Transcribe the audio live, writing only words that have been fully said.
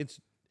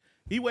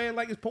He wearing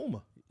like his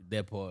Puma.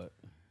 That part,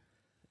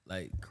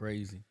 like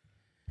crazy.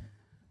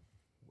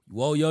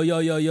 Whoa, yo.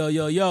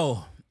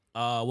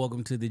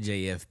 Welcome to the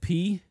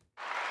JFP.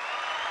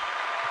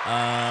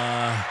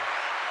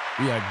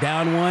 We are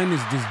down one.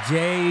 It's just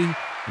Jay,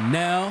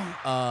 Nell.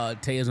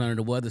 Taya's under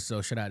the weather,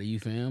 so shout out to you,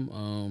 fam.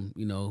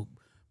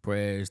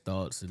 Prayers,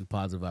 thoughts, and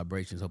positive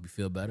vibrations. Hope you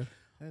feel better.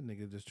 That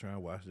nigga just trying to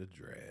watch the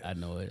draft. I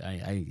know it.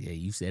 Yeah,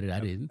 you said it. I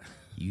didn't.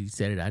 You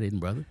said it. I didn't,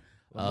 brother.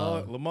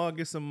 Lamar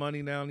get some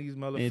money now, and these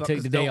motherfuckers And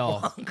take the day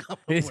off.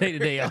 Take Take the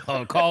day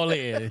off. Call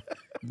in.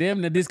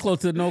 Damn, this close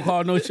to no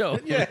call, no show.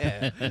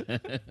 Yeah.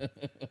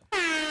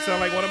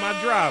 Sound like one of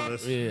my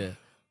drivers. Yeah.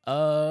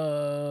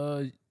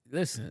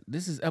 Listen,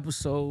 this is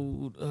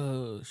episode,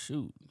 I'm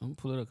gonna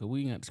pull it up because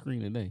we ain't got the screen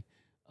today.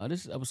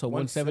 This is episode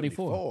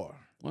 174.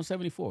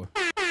 174.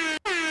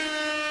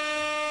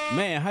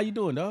 Man, how you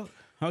doing, dog?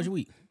 How's your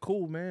week?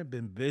 Cool, man.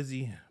 Been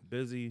busy,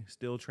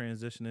 still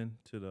transitioning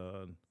to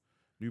the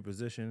new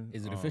position.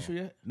 Is it official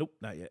yet? Nope,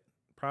 not yet.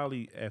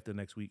 Probably after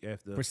next week.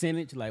 After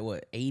Percentage, like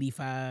what,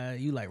 85?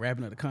 You like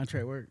wrapping up the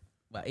contract work?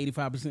 About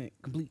 85%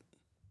 complete?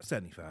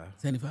 75.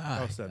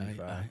 75. Oh,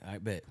 75. I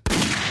bet.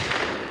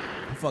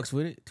 You fucks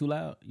with it? Too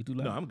loud? You too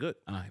loud? No, I'm good.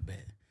 All right,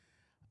 bet.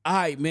 All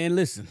right, man,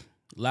 listen.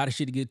 A lot of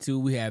shit to get to.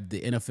 We have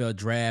the NFL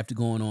draft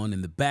going on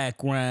in the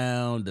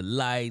background, the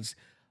lights.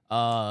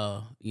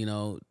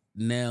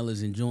 Nell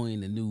is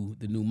enjoying the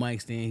new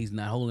mic stand. He's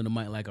not holding the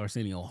mic like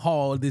Arsenio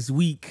Hall this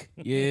week.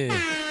 Yeah.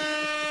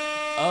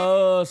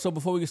 So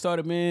before we get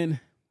started, man,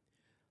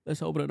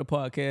 let's open up the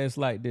podcast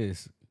like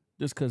this.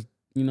 Just because,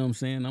 you know what I'm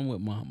saying, I'm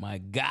with my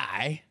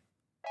guy.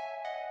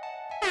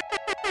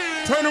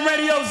 Turn the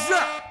radios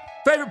up.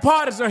 Favorite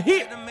Potters are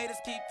here.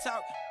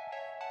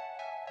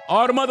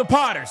 All the mother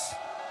Potters.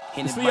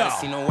 Anybody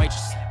see no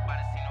waitress?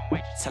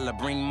 Tell her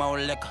bring more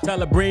liquor.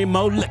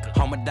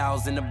 Home of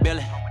dogs in the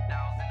building.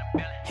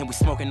 And we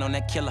smoking on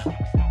that killer.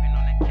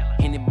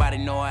 Anybody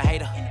know a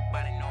hater?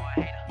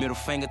 Middle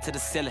finger to the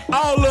ceiling.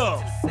 all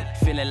up.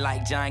 Feeling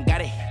like John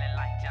got it.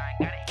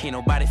 Can't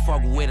nobody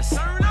fuck with us.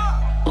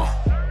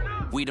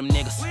 We them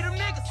niggas.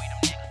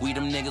 We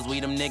them niggas.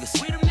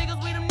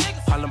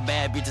 All them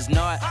bad bitches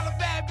know it.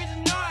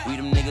 We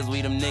them niggas.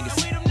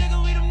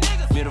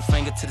 Middle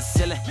finger to the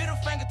ceiling.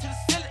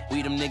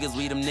 We them niggas.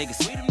 We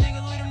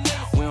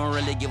don't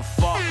really give a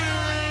fuck. We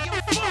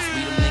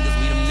them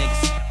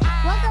niggas.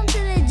 Welcome to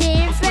the Jay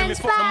and Friends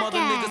Fuck them other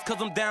podcast. niggas,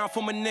 cause I'm down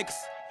for my niggas.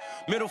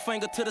 Middle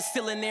finger to the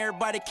ceiling,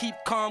 everybody keep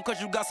calm, cause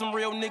you got some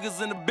real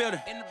niggas in the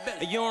building.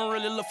 And you don't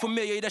really look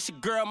familiar, that's your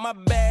girl, my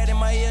bad in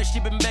my ear,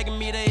 she been begging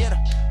me to hit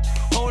her.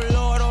 Oh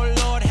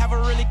Lord, have her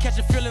really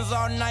catching feelings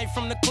all night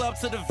from the club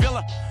to the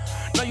villa.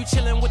 Know you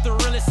chillin' with the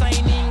realest, I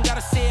ain't even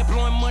gotta say it,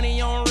 blowing money,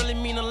 you don't really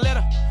mean a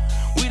letter.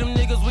 We them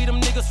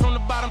niggas from the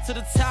bottom to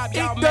the top,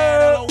 y'all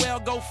mad, LOL,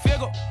 go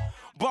figure.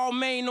 Ball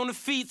main on the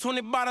feet,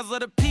 20 bottles of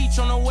the peach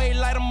on the way,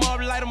 light 'em up.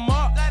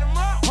 I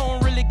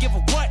don't really give a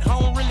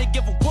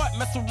what,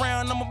 mess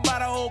around, I'm about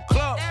the whole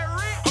club.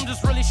 I'm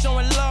just really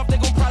showing love, they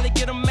gon' probably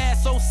get 'em mad,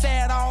 so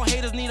sad, all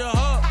haters need a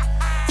hug.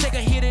 Take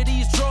a hit of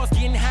these drugs,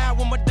 getting high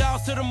with my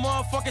dogs till the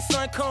motherfucking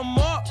sun come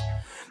up.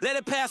 Let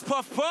it pass,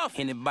 puff.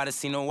 Anybody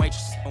see no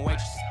waitress?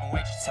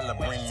 Tell her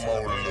bring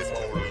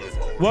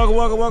more.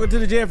 Welcome to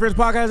the Jay and Friends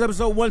podcast,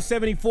 episode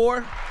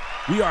 174.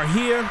 We are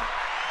here.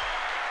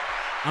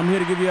 I'm here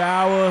to give you an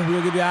hour. We're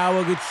gonna give you an hour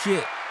of good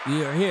shit.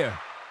 We are here.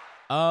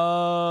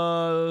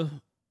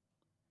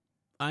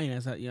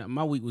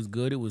 My week was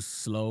good. It was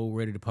slow,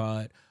 ready to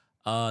pod.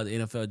 The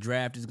NFL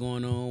draft is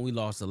going on. We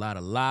lost a lot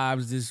of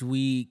lives this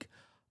week.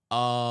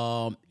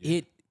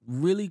 It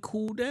really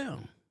cooled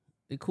down.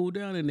 It cooled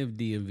down in the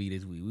DMV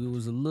this week. It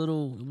was a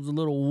little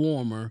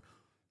warmer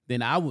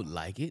than I would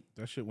like it.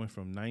 That shit went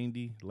from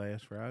 90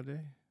 last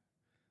Friday.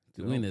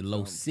 We in the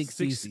low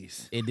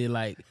 60s. It did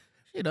like,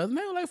 shit, the other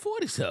night was like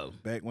 40 something.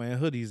 Back wearing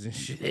hoodies and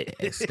shit.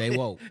 Yeah, stay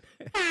woke.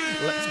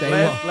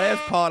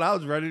 Last part, I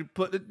was ready to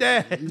put the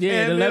dash.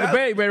 Yeah, the leather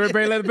bag,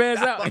 bring leather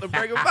bags out. I'm about to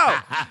bring them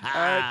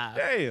out.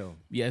 Damn.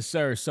 Yes,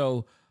 sir.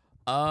 So,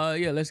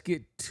 let's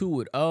get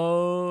to it.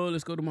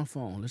 Let's go to my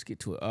phone. Let's get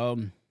to it. All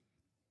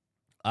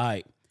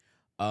right.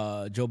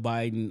 Joe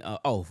Biden.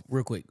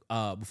 Real quick.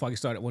 Before I get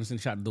started, I want to send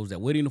a shout out to those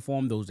that wear the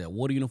uniform, those that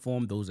wore the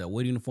uniform, those that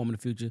wear the uniform in the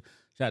future.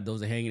 Shout out to those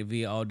that hang in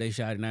the VA all day.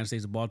 Shout out to the United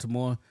States of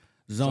Baltimore,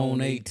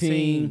 Zone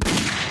 18,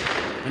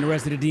 and the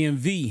rest of the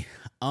DMV.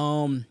 I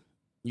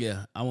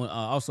want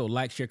also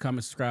like, share,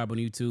 comment, subscribe on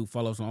YouTube.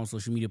 Follow us on all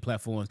social media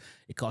platforms.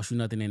 It costs you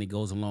nothing and it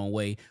goes a long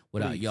way.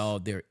 Without y'all,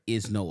 there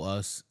is no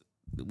us.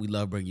 We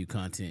love bringing you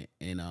content,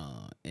 and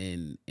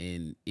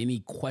any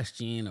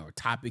question or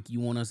topic you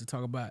want us to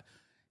talk about,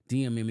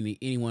 DM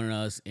any one of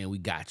us, and we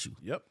got you.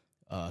 Yep.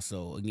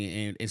 So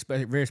again, and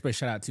very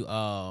special shout out to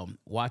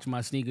Watch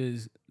My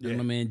Sneakers, my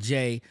man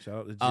Jay. Shout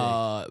out to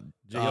Jay.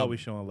 Jay always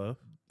showing love.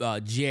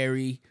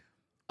 Jerry,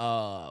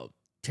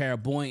 Tara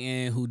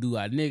Boynton, who do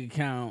our nigga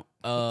count.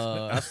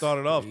 I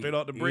started off straight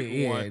off the brick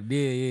one.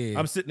 Yeah.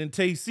 I'm sitting in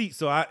Tay's seat,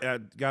 so I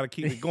got to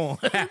keep it going.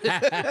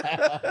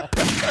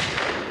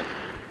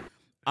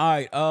 All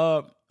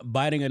right.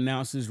 Biden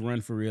announces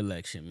run for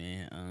re-election,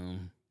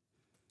 man.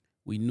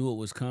 We knew it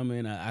was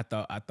coming. I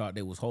thought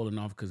they was holding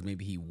off because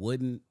maybe he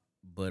wouldn't,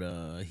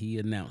 but he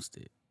announced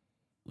it.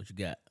 What you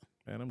got?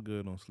 Man, I'm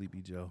good on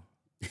Sleepy Joe.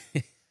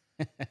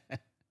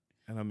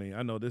 And I mean,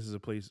 I know this is a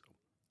place.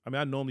 I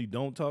mean, I normally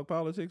don't talk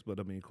politics, but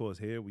I mean, of course,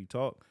 here we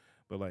talk.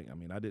 But like, I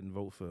mean, I didn't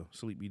vote for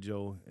Sleepy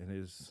Joe and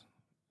his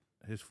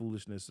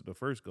foolishness at the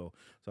first go,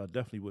 so I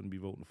definitely wouldn't be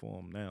voting for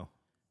him now.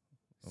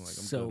 I'm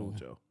good on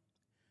Joe.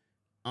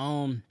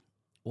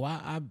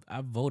 Well,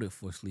 I voted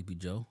for Sleepy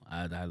Joe.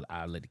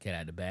 I let the cat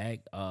out of the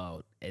bag.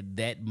 At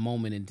that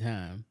moment in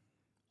time,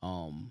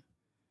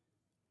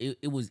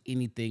 it was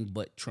anything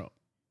but Trump,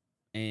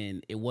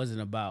 and it wasn't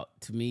about.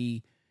 To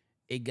me,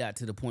 it got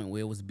to the point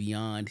where it was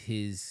beyond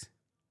his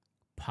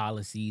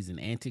policies and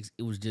antics.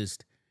 It was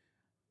just,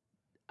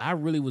 I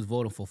really was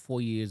voting for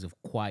 4 years of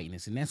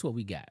quietness, and that's what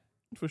we got.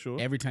 For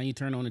sure. Every time you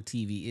turn on the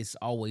TV, it's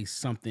always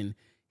something.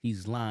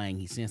 He's lying.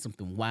 He's saying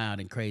something wild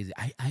and crazy.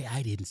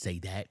 I didn't say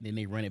that. Then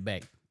they run it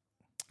back.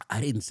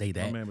 I didn't say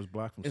that. My man was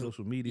blocked from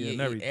social media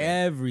and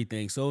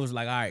everything. So it was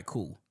like, all right,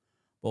 cool.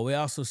 But we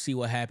also see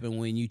what happened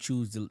when you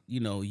choose to,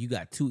 you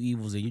got two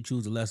evils and you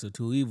choose the lesser of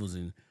two evils.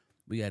 And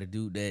we got a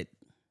dude that,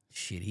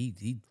 shit,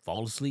 he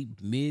fall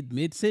asleep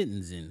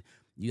mid-sentence. And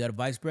you got a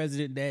vice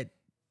president that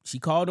she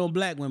called on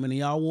black women and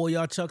y'all wore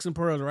y'all chucks and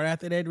pearls right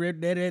after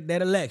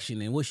that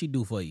election. And what she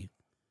do for you?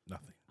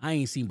 Nothing. I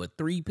ain't seen but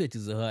 3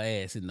 pictures of her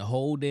ass in the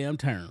whole damn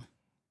term.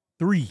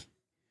 3.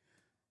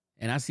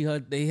 And I see her,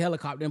 they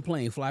helicopter and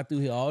plane fly through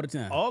here all the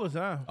time. All the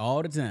time.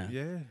 All the time.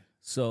 Yeah.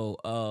 So,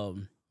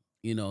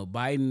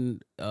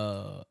 Biden,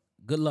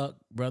 good luck,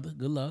 brother.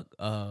 Good luck.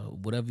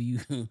 Whatever you,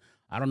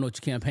 I don't know what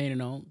you're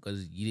campaigning on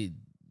because you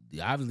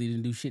obviously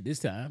didn't do shit this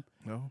time.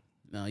 No.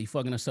 No, you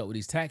fucking us up with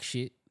these tax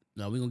shit.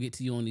 No, we're going to get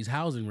to you on these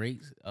housing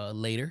rates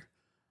later.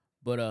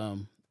 But,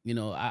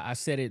 I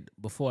said it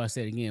before, I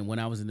said it again. When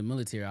I was in the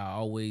military, I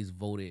always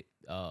voted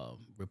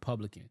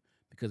Republican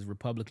because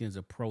Republicans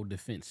are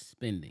pro-defense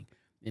spending.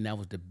 And that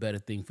was the better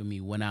thing for me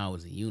when I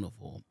was in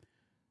uniform.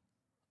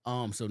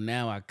 So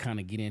now I kind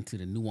of get into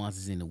the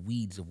nuances and the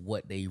weeds of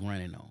what they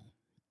running on.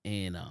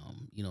 And,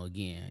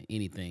 again,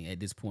 anything at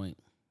this point,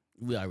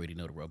 we already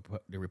know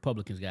the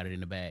Republicans got it in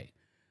the bag.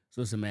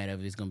 So it's a matter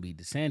of it's going to be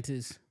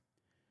DeSantis,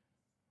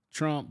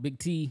 Trump, Big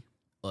T,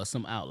 or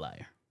some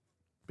outlier.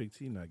 Big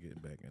T not getting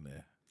back in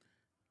there.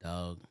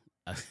 Dog.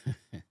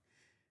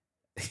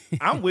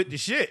 I'm with the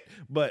shit,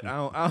 but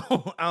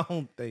I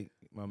don't think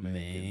my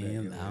man.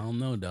 Man, I don't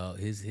know, dog.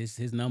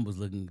 His numbers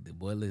looking,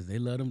 boy. Listen,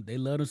 they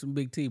love him some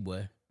Big T,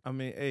 boy. I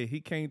mean, hey, he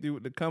came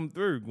through to come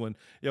through when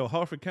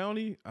Harford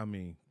County. I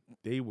mean,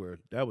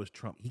 that was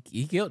Trump.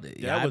 He killed it.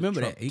 Yeah, I remember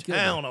Trump that. He killed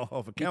town on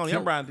Harford County.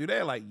 I'm riding through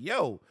there like,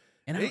 yo.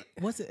 And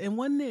wasn't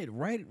it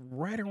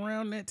right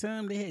around that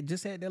time they had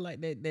just had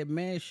that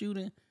mass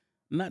shooting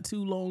not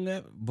too long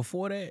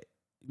before that?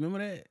 Remember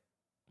that?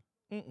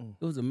 Mm-mm.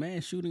 It was a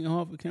mass shooting in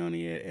Harford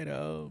County at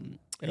a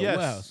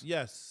warehouse.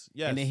 Yes.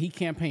 And then he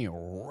campaigned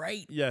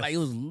right. Yes. Like it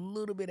was a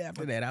little bit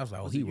after that. I was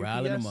like, he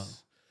riling them up.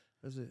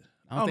 Was it?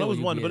 I don't know. It was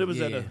one, but it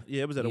was at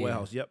a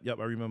warehouse. Yep.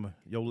 I remember.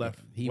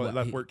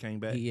 Left work came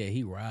back.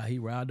 He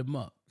riled them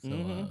up. So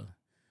and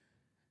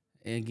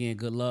again,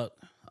 good luck.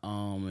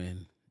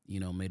 And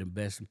may the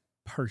best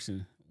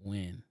person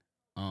win.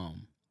 All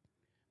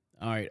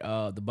right.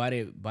 The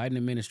Biden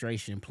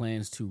administration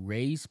plans to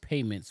raise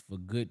payments for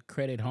good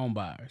credit home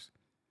buyers.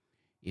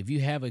 If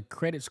you have a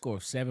credit score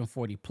of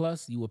 740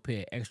 plus, you will pay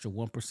an extra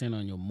 1%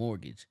 on your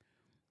mortgage.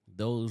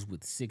 Those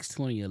with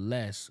 620 or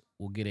less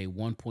will get a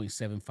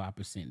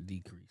 1.75%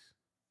 decrease.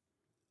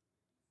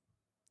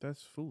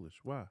 That's foolish.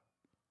 Why?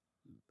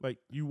 Like,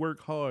 you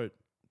work hard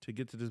to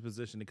get to this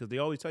position because they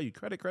always tell you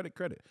credit.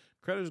 Credit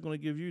is going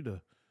to give you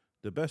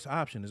the best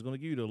option. It's going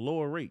to give you the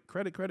lower rate.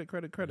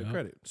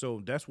 Credit.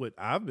 So that's what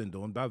I've been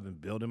doing. I've been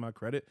building my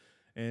credit,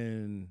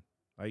 and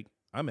like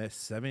I'm at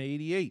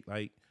 788.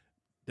 Like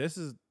this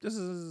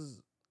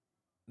is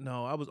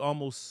no. I was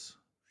almost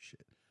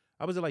shit.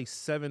 I was at like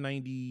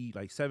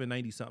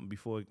 790 something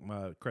before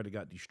my credit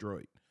got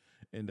destroyed,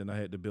 and then I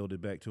had to build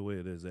it back to where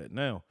it is at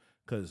now.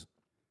 Because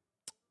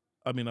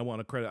I mean, I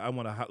want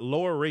a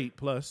lower rate.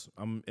 Plus,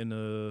 I'm in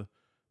the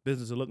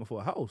business of looking for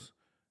a house,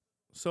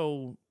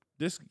 so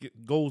this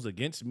goes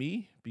against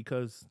me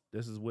because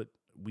this is what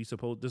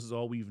this is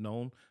all we've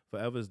known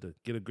forever is to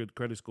get a good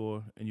credit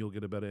score and you'll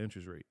get a better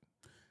interest rate.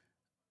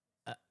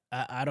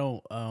 I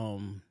don't,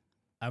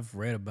 I've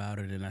read about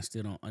it and I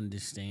still don't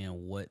understand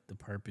what the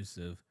purpose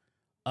of,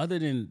 other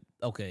than,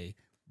 okay,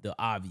 the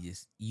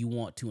obvious, you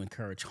want to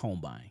encourage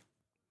home buying.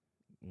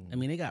 I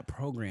mean, they got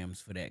programs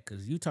for that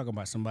because you talking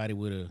about somebody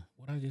with a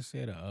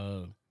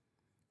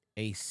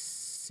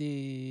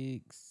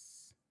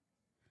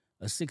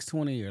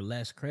 620 or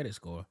less credit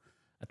score.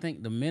 I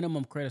think the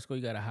minimum credit score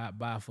you got to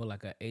buy for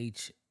like a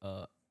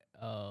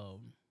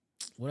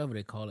whatever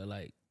they call it,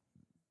 like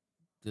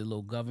the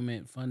little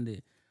government funded.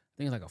 I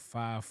think it's like a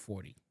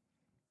 540.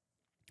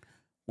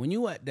 When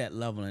you at that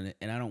level, and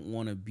I don't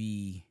want to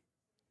be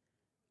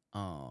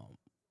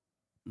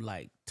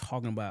like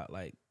talking about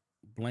like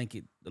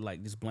blanket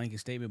like this blanket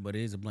statement, but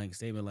it is a blanket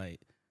statement. Like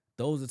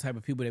those are the type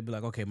of people that be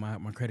like, okay, my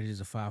credit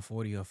is a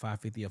 540 or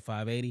 550 or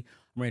 580.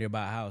 I'm ready to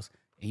buy a house,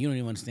 and you don't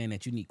even understand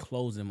that you need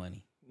closing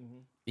money,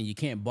 and you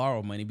can't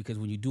borrow money because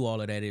when you do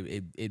all of that,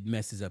 it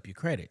messes up your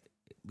credit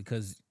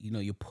because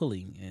you're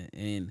pulling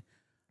and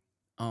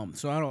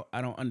so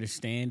I don't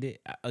understand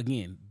it.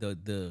 Again,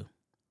 the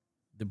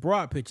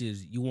broad picture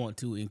is you want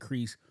to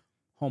increase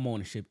home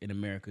ownership in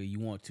America. You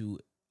want to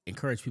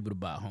encourage people to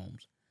buy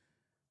homes.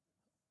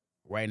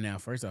 Right now,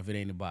 first off, it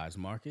ain't a buyer's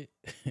market.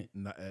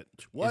 Not at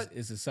what?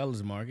 It's a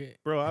seller's market.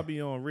 Bro, I be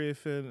on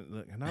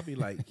Redfin and I be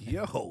like,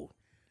 yo,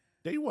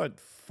 they want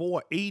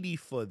 $480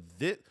 for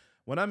this.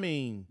 When I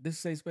mean This is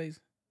safe space.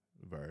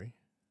 very.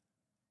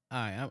 All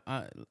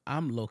right,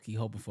 I'm low key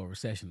hoping for a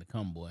recession to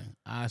come, boy.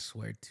 I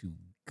swear to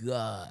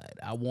God,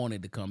 I want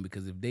it to come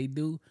because if they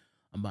do,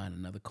 I'm buying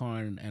another car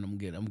and I'm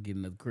getting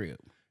another crib.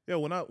 Yeah,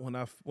 when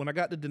I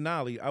got the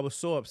Denali, I was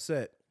so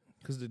upset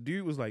because the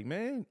dude was like,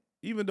 man,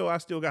 even though I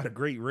still got a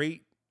great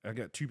rate, I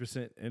got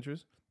 2%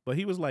 interest, but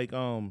he was like,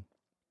 man,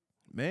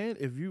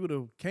 if you would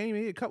have came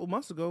here a couple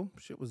months ago,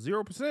 shit was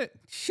 0%.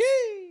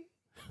 She.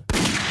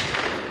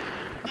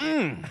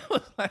 I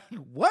was like,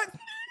 what?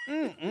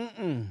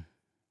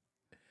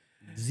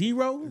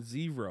 Zero?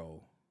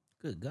 Zero.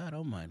 Good God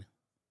Almighty.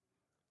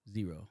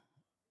 Zero.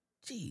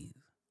 Jeez.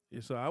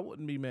 Yeah, so I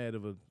wouldn't be mad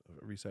if a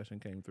recession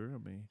came through.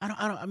 I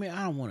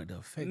don't want it to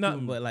affect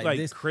Nothing people, but like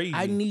this crazy.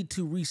 I need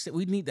to reset.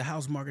 We need the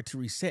house market to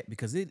reset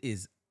because it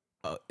is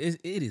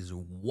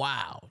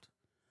wild.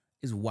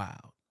 It's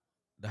wild.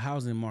 The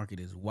housing market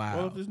is wild.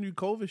 Well, if this new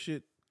COVID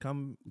shit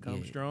come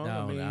strong,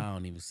 I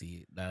don't even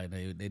see it.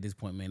 At this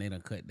point, man, they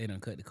done cut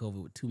the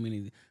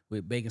COVID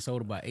with baking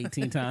soda by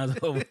 18 times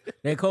over.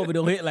 That COVID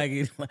don't hit like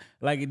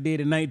it did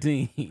in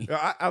 19.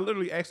 I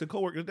literally asked a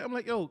coworker. I'm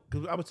like, yo,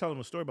 because I was telling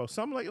him a story about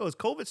something. Like, yo, is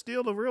COVID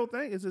still a real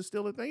thing? Is it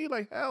still a thing? He's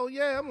like, hell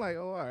yeah. I'm like,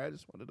 oh, all right. I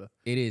just wanted to.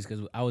 It is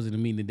because I was in a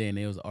meeting today and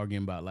they was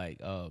arguing about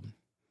like,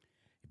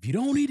 if you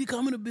don't need to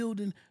come in the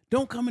building,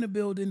 don't come in the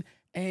building.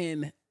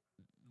 And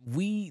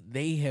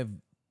they have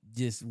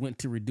just went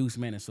to reduce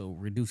maintenance, so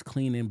reduce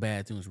cleaning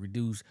bathrooms,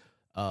 reduce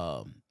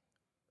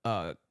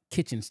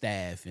kitchen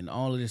staff and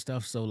all of this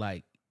stuff. So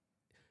like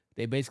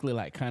they basically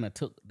like kind of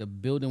took the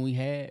building we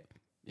had.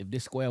 If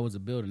this square was a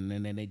building,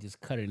 and then they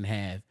just cut it in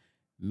half,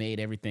 made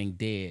everything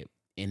dead,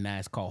 and now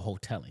it's called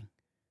hoteling.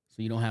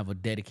 So you don't have a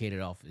dedicated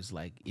office.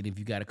 Like, and if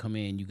you got to come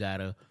in, you got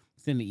to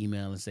send an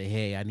email and say,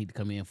 hey, I need to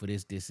come in for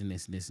this, this, and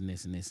this, and this, and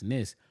this, and this, and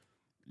this.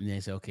 And they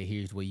say, okay,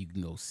 here's where you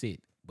can go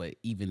sit. But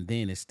even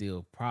then, it's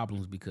still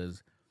problems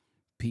because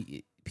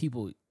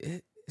people,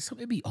 it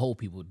be old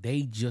people,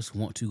 they just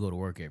want to go to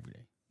work every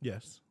day.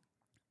 Yes.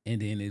 And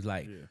then it's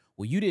like,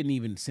 well, you didn't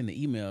even send an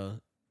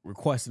email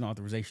requesting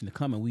authorization to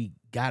come, and we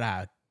got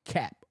our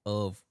cap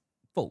of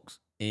folks,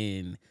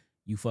 and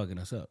you fucking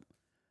us up.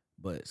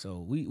 But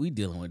so we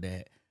dealing with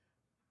that.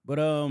 But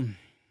I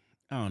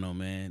don't know,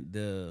 man.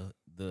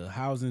 The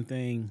housing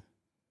thing,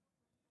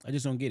 I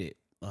just don't get it.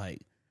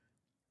 Like,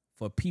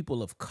 for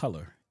people of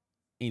color,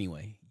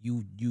 anyway,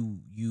 your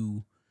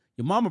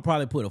mama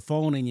probably put a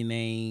phone in your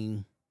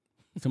name,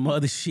 some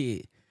other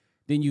shit.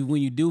 Then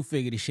when you do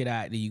figure the shit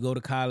out, then you go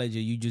to college or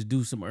you just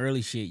do some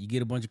early shit, you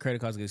get a bunch of credit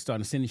cards, get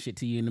starting sending shit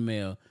to you in the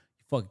mail,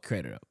 you fuck your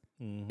credit up.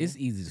 Mm-hmm. It's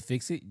easy to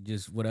fix it.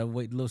 Just whatever,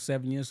 wait a little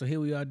 7 years. So here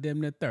we are, damn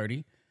near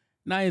 30.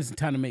 Now it's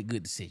time to make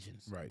good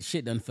decisions. Right.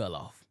 Shit done fell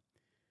off.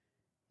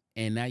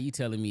 And now you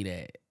telling me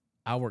that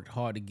I worked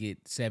hard to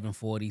get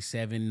 740,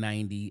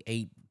 790,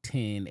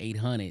 810,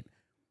 800.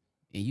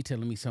 And you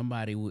telling me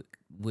somebody with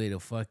a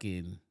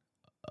fucking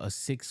a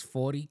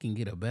 640 can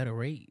get a better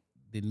rate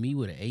than me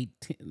with an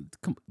 810?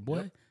 Come,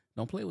 boy,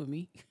 Don't play with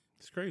me.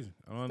 It's crazy.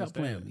 I don't Stop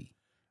understand. playing with me.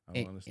 I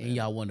don't understand. And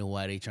y'all wonder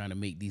why they trying to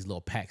make these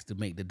little packs to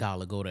make the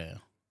dollar go down.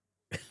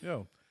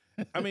 Yo,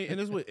 I mean, and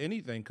it's with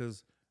anything,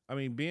 because, I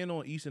mean, being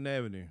on Eastern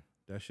Avenue,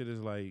 that shit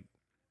is like,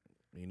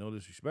 no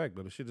disrespect,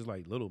 but the shit is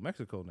like Little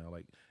Mexico now.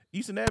 Like,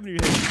 Eastern Avenue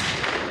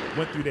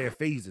went through their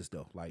phases,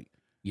 though. Like,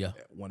 yeah,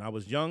 when I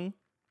was young,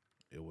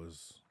 it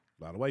was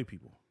a lot of white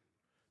people.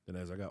 Then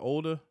as I got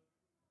older,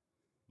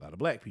 a lot of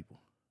black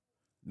people.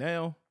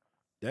 Now,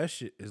 that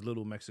shit is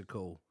Little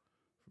Mexico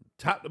from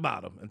top to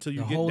bottom until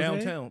you get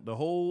downtown. The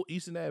whole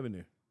Eastern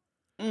Avenue.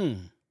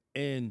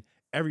 And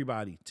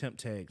everybody, temp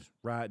tags,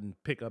 riding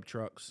pickup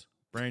trucks,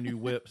 brand new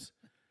whips.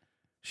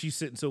 She's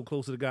sitting so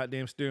close to the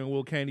goddamn steering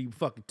wheel, can't even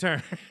fucking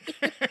turn.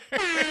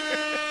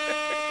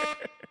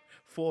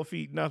 4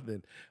 feet,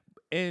 nothing.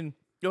 And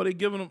yo, they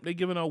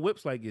giving our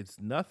whips like it's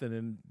nothing,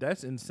 and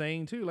that's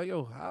insane too. Like,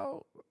 yo,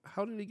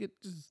 how did they get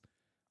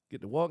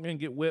to walk in,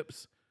 get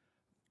whips?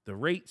 The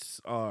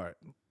rates are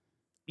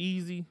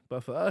easy,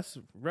 but for us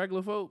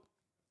regular folk,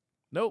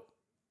 nope.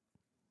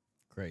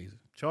 Crazy.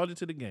 Charge it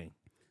to the game.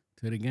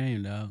 To the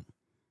game, dog.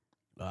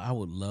 I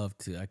would love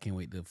to. I can't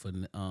wait for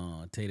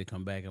Tay to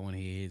come back. I want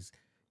to hear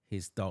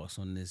his thoughts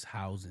on this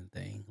housing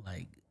thing.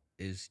 Like,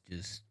 it's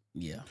just,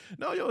 yeah.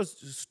 No, yo, it's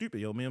just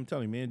stupid, yo, man. I'm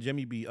telling you, man.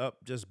 Jimmy be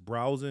up just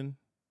browsing,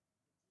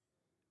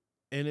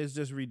 and it's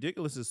just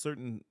ridiculous at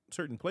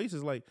certain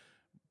places. Like,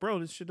 bro,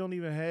 this shit don't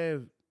even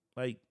have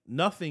like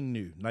nothing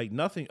new, like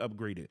nothing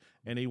upgraded,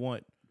 and they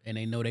want And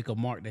they know they could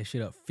mark that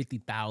shit up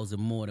 50,000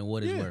 more than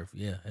what it's Yeah. worth.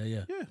 Yeah, hell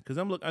yeah. yeah. Because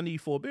I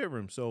need 4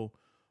 bedrooms, so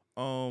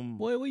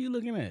Boy, what you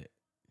looking at?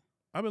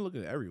 I've been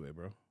looking at everywhere,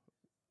 bro.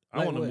 I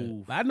Like want to what?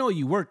 move. I know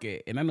you work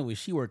at, and I know where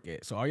she work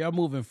at. So are y'all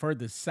moving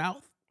further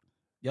south?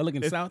 Y'all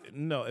looking south?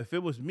 No, if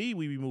it was me,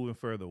 we'd be moving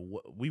further.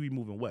 We'd be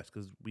moving west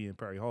because we in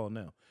Perry Hall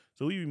now.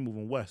 So we'd be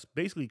moving west,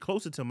 basically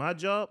closer to my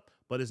job,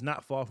 but it's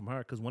not far from her.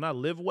 Because when I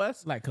live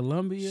west, Like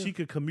Columbia? she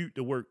could commute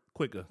to work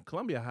quicker.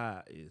 Columbia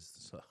High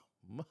is,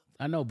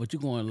 I know, but you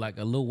going like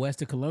a little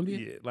west of Columbia?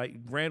 yeah,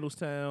 like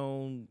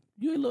Randallstown.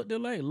 You ain't looked there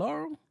like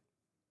Laurel?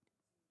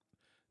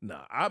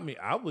 Nah, I mean,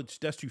 I would.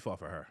 That's too far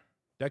for her.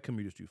 That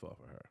commute is too far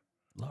for her.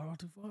 Laurel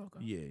too far? Okay.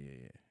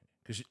 Yeah.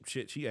 Because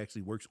she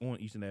actually works on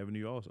Eastern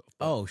Avenue also.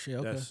 Oh, shit,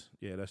 okay.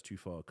 That's too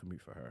far a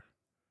commute for her.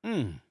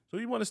 Mm. So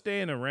we want to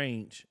stay in the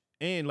range,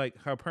 and like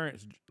her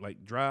parents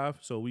like drive,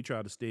 so we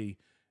try to stay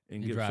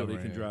and give so drive they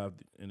area. can drive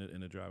in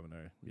the driving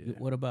area. Yeah.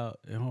 What about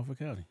in Harford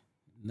County?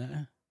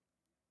 Nah.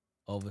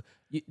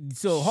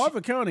 So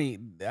Harford County,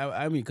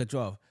 I mean, cut you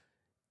off.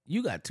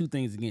 You got two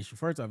things against you.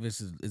 First off,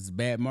 it's a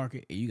bad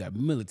market, and you got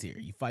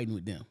military. You fighting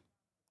with them.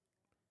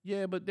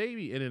 Yeah, but they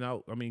be in and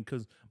out. I mean,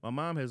 because my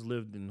mom has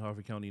lived in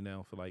Harford County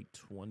now for like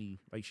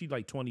 20, like she's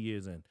like 20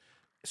 years in.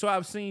 So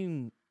I've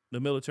seen the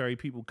military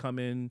people come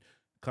and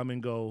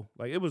go.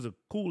 Like it was a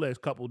cool ass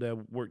couple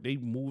that worked. They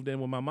moved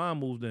in when my mom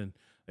moved in.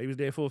 They was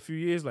there for a few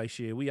years. Like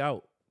shit, we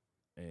out.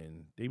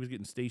 And they was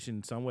getting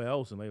stationed somewhere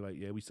else, and they like,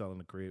 yeah, we selling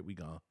the crib, we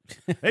gone.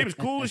 They was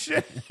cool as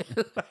shit.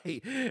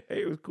 Like,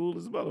 they was cool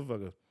as a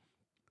motherfucker.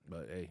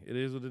 But hey, it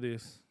is what it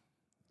is.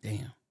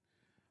 Damn.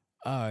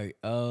 All right.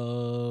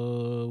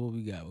 What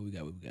we got?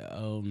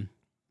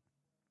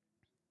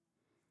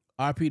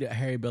 RP to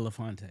Harry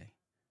Belafonte.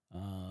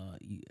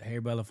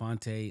 Harry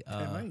Belafonte. Hey,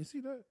 man, you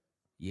see that?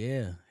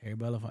 Yeah, Harry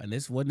Belafonte. And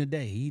this wasn't a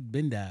day. He'd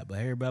been died, but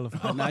Harry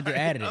Belafonte. I just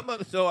added it. I'm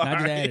not so I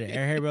just added it.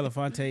 Harry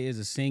Belafonte is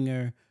a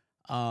singer,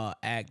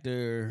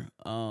 actor.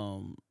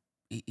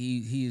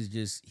 He's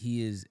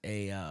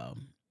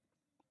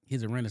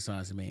a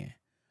Renaissance man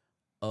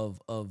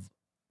of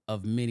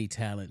many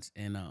talents,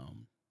 and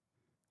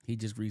he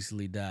just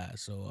recently died.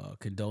 So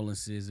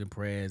condolences and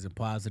prayers and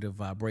positive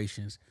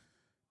vibrations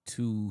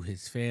to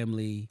his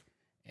family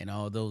and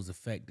all those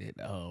affected.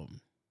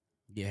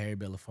 Yeah, Harry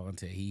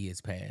Belafonte, he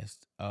has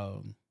passed.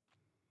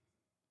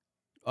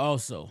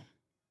 Also,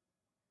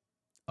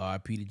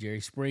 R.I.P. to Jerry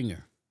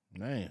Springer.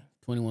 Man.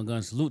 21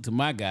 gun salute to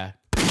my guy.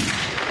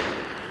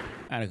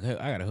 I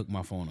gotta hook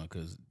my phone up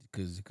because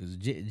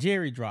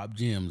Jerry dropped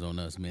gems on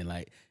us, man.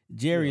 Like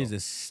Jerry is a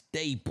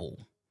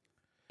staple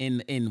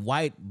in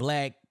white,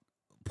 black,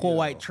 poor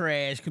white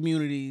trash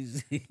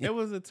communities. There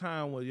was a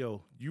time where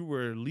you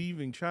were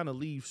trying to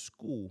leave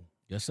school.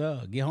 Yes,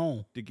 sir. Get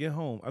home. To get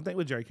home. I think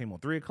when Jerry came on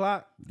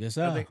 3:00. Yes,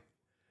 sir. I think,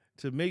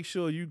 to make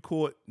sure you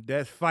caught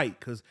that fight,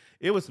 because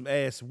it was some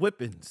ass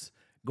whippings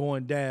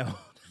going down.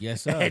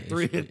 Yes, sir. At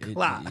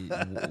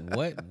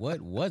 3:00.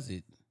 What was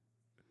it?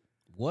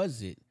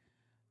 Was it?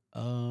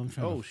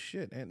 Oh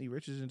shit! Anthony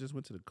Richardson just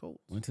went to the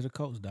Colts. Went to the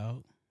Colts,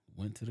 dog.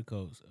 Went to the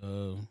Colts.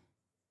 Let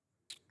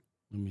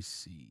me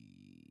see.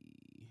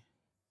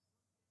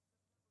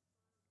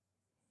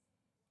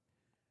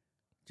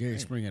 Jerry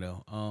Springer,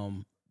 though.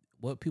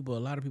 A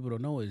lot of people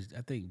don't know is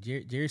I think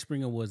Jerry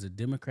Springer was a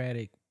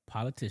Democratic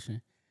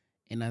politician,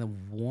 and I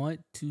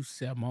want to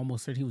say I'm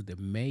almost certain he was the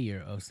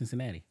mayor of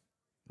Cincinnati.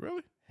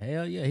 Really?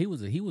 Hell yeah, he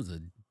was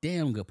a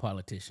damn good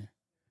politician.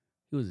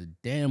 He was a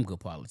damn good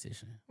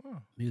politician.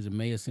 Oh. He was a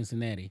mayor of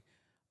Cincinnati.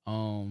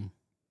 Let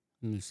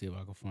me see if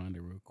I can find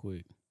it real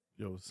quick.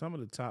 Some of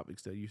the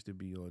topics that used to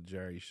be on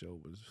Jerry's show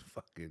was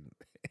fucking.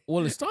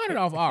 Well, it started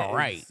off all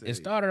right. insane. It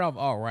started off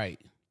all right.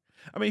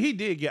 I mean, he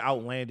did get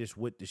outlandish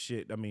with the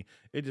shit. I mean,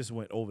 it just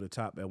went over the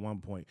top at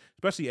one point,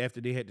 especially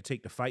after they had to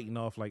take the fighting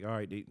off. Like, all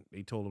right, they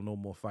told him no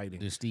more fighting.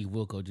 Then Steve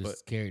Wilkos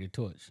just carried the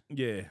torch.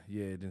 Yeah.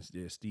 Then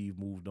Steve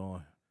moved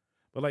on,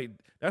 but like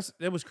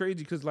that was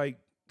crazy because like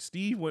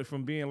Steve went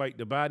from being like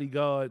the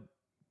bodyguard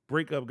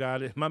breakup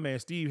guy. My man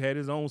Steve had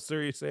his own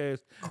serious ass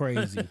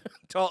Crazy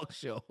talk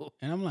show,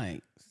 and I'm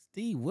like,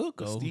 Steve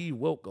Wilkos, Steve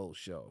Wilkos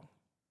show.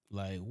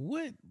 Like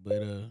what?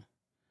 But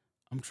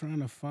I'm trying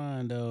to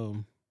find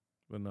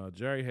But no,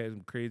 Jerry had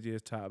some crazy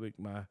ass topic.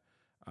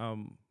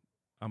 I'm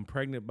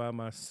pregnant by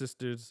my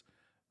sister's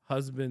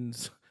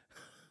husband's,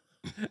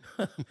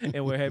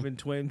 and we're having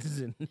twins,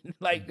 and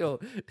like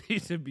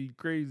these should be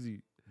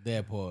crazy.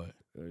 That part.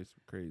 It's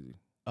crazy.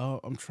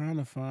 I'm trying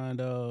to find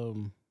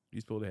You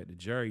supposed to have the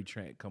Jerry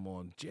Trent come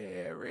on,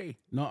 Jerry.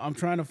 No, I'm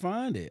trying to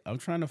find it. I'm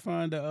trying to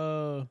find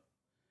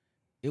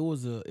it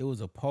was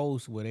a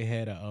post where they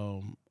had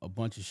a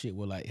bunch of shit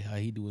with like how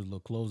he do his little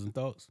closing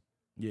thoughts.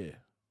 Yeah.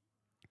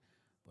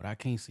 But I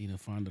can't seem to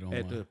find it on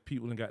At the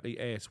people that got their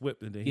ass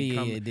whipped, and then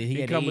Then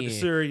he come with the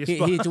serious. He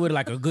hit you with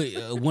like a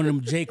good one of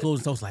them J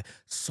closing thoughts like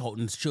salt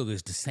and sugar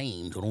is the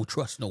same, so don't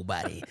trust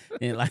nobody.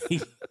 And like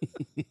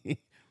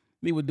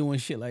they were doing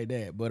shit like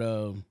that. But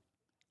I'm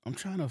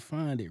trying to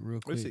find it real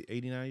quick. What's he,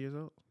 89 years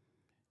old?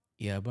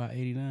 Yeah, about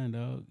 89,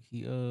 dog.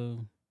 He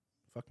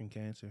Fucking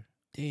cancer.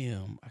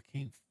 Damn, I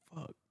can't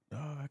fuck.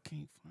 Dog, I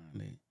can't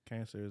find it.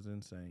 Cancer is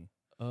insane.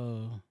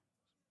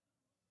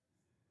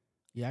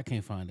 Yeah, I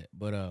can't find it.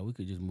 But we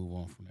could just move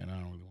on from that. I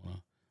don't really want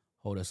to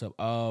hold us up.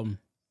 All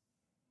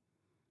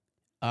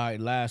right,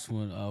 last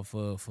one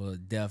for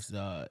deaths.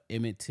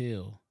 Emmett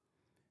Till,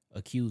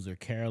 accuser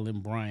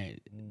Carolyn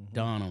Bryant,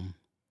 Donaham.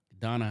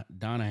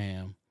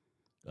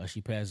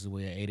 She passes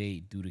away at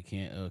 88 due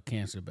to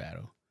cancer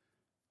battle.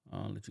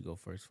 I'll let you go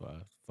first for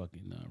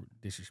fucking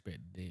disrespect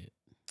the dead.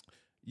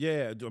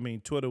 Yeah, I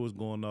mean, Twitter was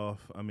going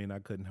off. I mean, I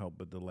couldn't help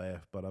but to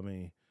laugh. But, I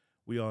mean,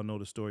 we all know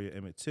the story of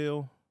Emmett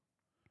Till.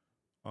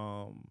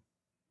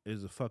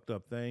 It's a fucked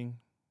up thing.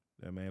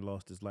 That man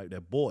lost his life.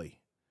 That boy,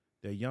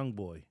 that young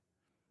boy,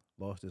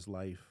 lost his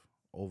life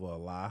over a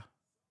lie.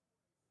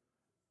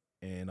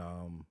 And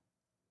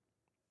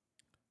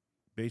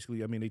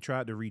basically, I mean, they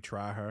tried to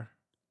retry her.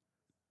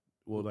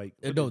 Well, like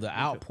no, the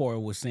outpour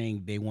was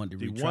saying they wanted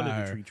to retry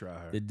her.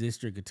 her. The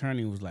district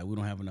attorney was like, "We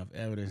don't have enough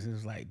evidence." It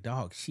was like,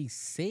 "Dog, she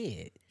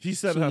said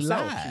it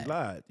herself. She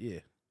lied. Yeah."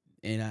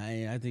 And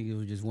I think it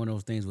was just one of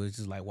those things where it's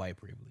just like white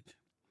privilege.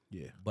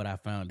 Yeah. But I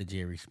found the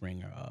Jerry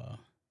Springer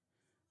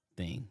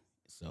thing,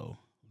 so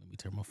let me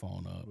turn my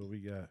phone up. What we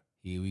got?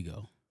 Here we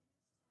go.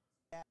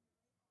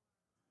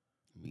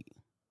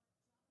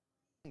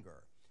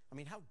 I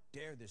mean, how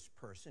dare this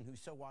person who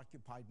so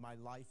occupied my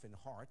life and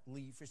heart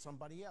leave for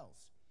somebody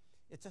else?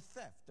 It's a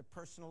theft, a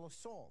personal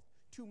assault,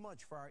 too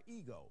much for our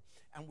ego.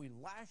 And we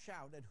lash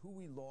out at who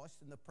we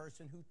lost and the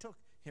person who took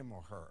him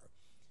or her.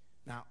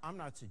 Now, I'm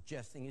not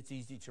suggesting it's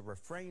easy to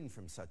refrain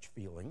from such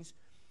feelings,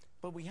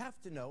 but we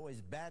have to know, as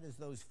bad as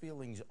those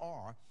feelings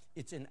are,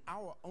 it's in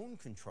our own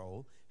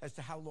control as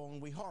to how long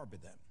we harbor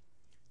them.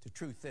 The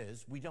truth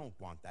is, we don't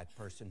want that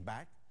person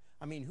back.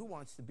 I mean, who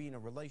wants to be in a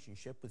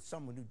relationship with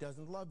someone who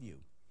doesn't love you?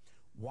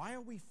 Why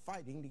are we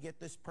fighting to get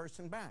this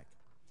person back?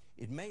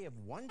 It may have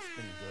once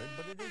been good,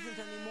 but it isn't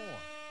anymore.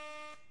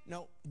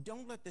 No,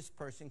 don't let this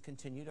person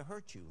continue to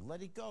hurt you.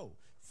 Let it go.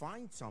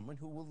 Find someone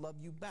who will love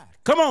you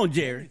back. Come on,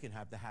 Jerry. You can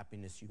have the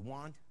happiness you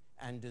want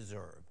and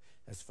deserve.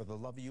 As for the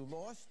lover you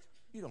lost,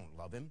 you don't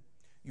love him.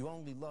 You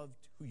only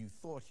loved who you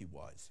thought he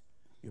was.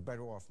 You're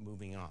better off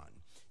moving on.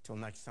 Till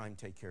next time,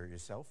 take care of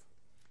yourself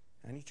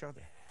and each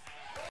other.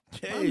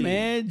 Hey, my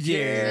man,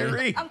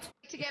 Jerry. I'm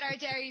to get our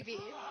Jerry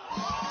beef.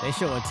 They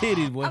showing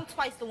titties, boy. I'm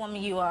twice the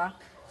woman you are.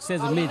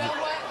 Says a midget. You know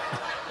what?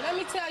 Let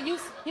me tell you.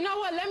 You know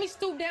what? Let me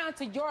stoop down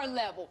to your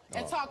level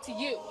and talk to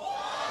you.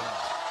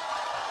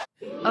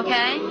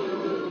 Okay?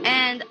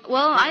 And,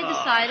 well, I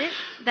decided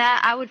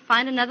that I would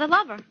find another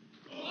lover. And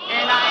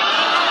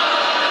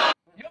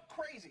You're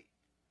crazy.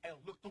 And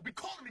look, don't be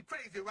calling me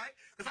crazy, right?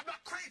 Because I'm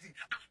not crazy.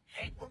 I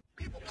hate when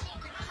people call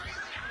me crazy.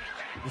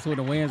 This was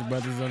the Wayans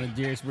brothers on the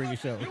Jerry Springer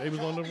show. They was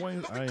on the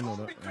Wayans? I ain't know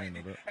that. Hey,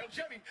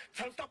 Jimmy,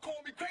 tell him stop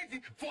calling me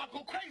crazy before I go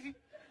crazy.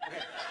 Okay.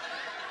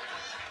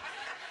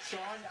 Sean,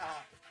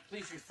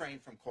 please refrain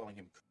from calling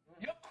him.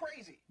 You're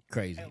crazy.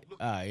 Crazy. All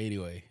right,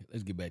 anyway,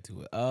 let's get back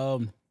to it.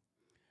 Oh,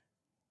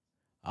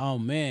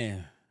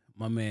 man.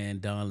 My man,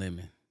 Don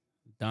Lemon.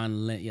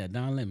 Don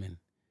Lemon.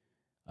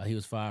 He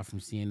was fired from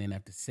CNN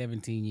after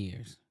 17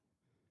 years.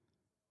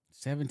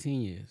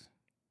 17 years.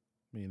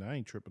 I mean, I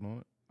ain't tripping on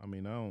it. I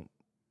mean, I don't.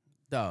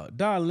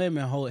 Don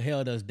Lemon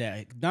held us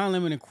down. Don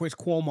Lemon and Chris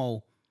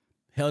Cuomo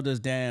held us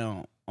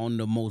down on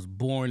the most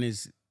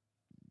boringest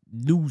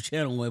news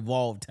channel of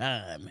all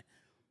time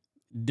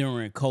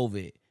during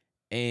COVID.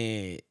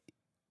 And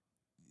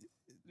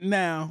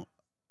now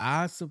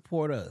I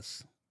support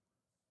us,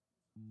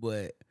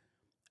 but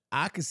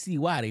I can see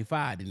why they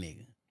fired the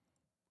nigga.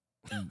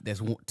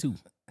 That's one, two.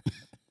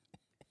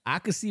 I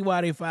can see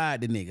why they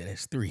fired the nigga.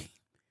 That's three.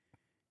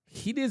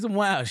 He did some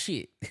wild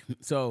shit.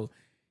 So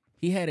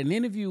he had an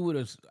interview with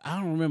us. I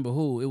don't remember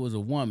who. It was a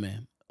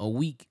woman, a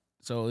week.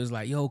 So it's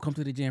like, yo, come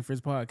to the Jan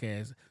Fritz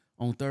podcast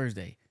on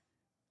Thursday.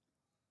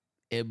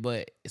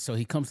 So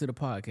he comes to the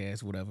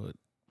podcast, whatever, and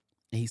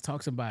he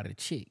talks about a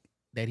chick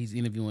that he's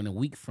interviewing a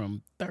week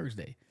from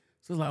Thursday.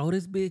 So it's like, oh,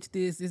 this bitch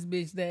this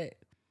bitch that.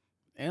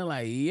 And I'm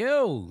like,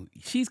 yo,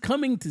 she's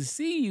coming to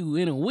see you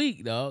in a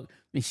week, dog.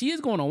 And she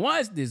is going to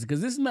watch this because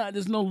there's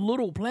no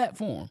little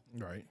platform.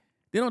 Right.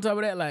 Then on top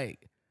of that,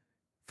 like,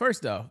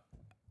 first off,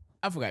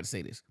 I forgot to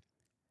say this.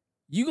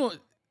 You going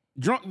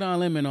drunk Don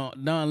Lemon on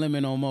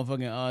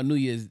motherfucking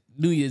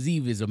New Year's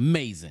Eve is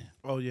amazing.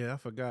 Oh yeah, I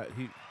forgot.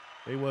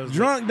 They was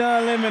drunk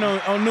Don Lemon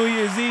on New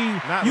Year's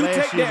Eve. Not you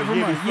last take year, that the from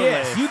year us. before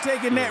Yes, last. you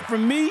taking Yeah. that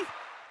from me.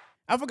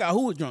 I forgot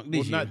who was drunk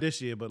this year. Not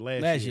this year, but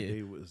last year.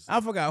 They was.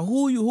 I forgot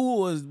who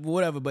was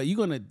whatever, but you're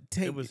gonna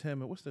take. It was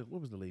him. And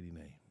what was the lady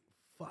name?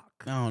 Fuck.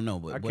 I don't know,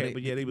 but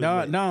But yeah, they was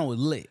Don, lit. Don was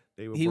lit.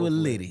 They were He both was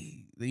lit.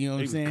 litty. You know what They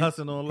I'm was saying?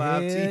 cussing on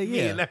live TV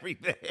yeah. and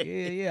everything.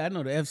 Yeah. I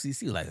know the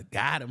FCC was like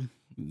got him.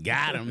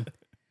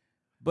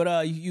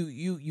 But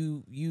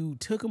you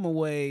took him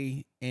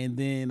away, and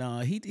then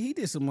he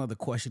did some other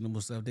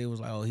questionable stuff. They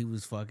was like, oh, he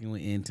was fucking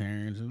with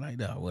interns and like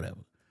that, whatever.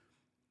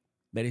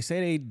 But they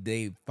say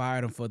they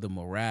fired him for the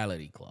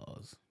morality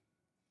clause,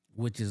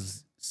 which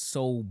is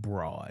so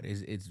broad.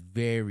 It's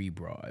very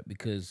broad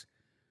because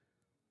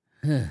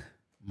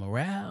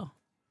Morale.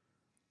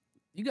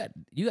 You got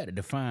to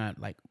define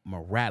like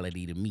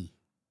morality to me.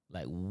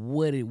 Like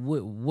what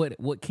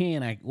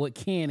can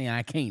and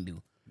I can't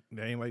do.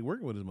 They ain't like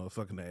working with his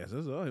motherfucking ass.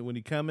 That's all. When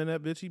he come in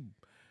that bitch,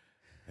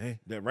 hey,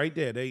 that right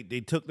there, they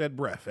took that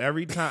breath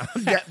every time.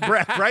 That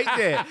breath right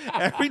there.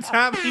 Every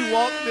time he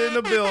walked in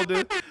the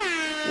building,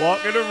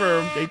 walk in the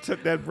room, they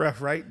took that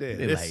breath right there.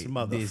 They're This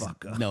like,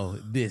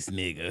 motherfucker. This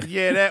nigga.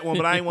 Yeah, that one,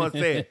 but I ain't want to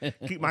say it.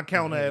 Keep my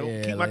counter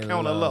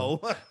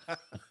low.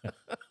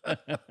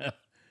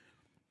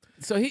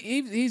 So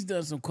he's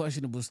done some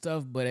questionable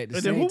stuff, but at the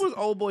And same then who was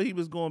old boy he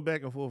was going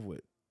back and forth with?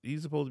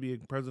 He's supposed to be a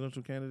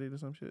presidential candidate or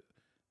some shit.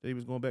 That he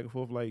was going back and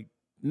forth like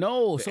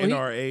no, the so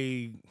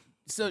NRA.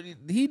 So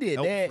he did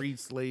help that. Free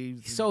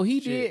slaves. So he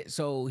shit. did.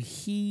 So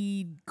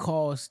he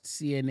cost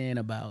CNN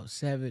about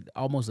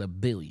almost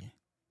 $1 billion.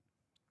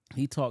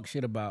 He talked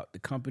shit about the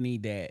company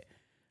that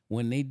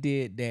when they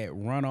did that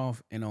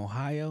runoff in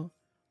Ohio,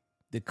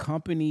 the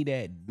company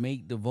that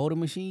make the voter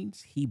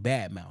machines, he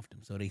badmouthed them.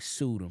 So they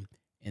sued him.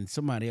 And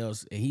somebody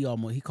else, and he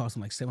cost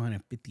him like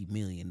 $750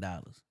 million.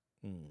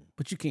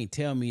 But you can't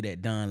tell me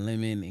that Don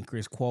Lemon and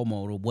Chris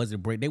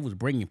Cuomo they was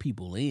bringing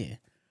people in.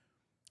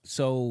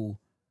 So,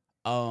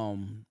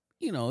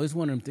 it's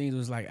one of them things. It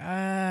was like,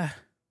 I've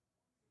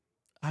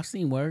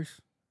seen worse.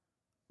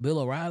 Bill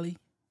O'Reilly,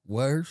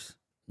 worse,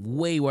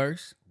 way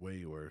worse,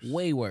 Way worse.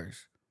 way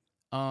worse.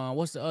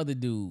 What's the other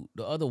dude?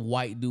 The other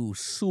white dude,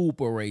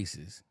 super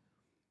racist,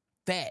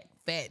 fat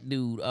dude.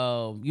 You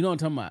know what I'm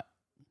talking about?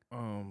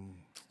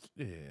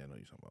 Yeah, I know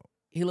you're talking about.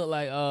 He looked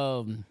like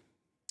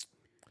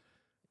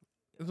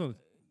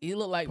he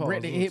looked like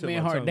Brett the Hitman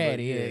Hart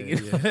Daddy.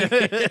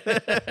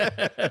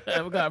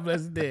 God bless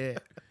his dad.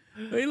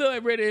 He looked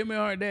like Brett the Hitman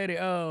Hart Daddy.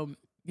 And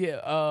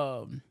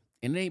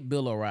it ain't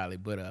Bill O'Reilly,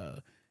 but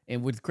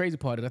and what's the crazy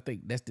part is I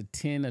think that's the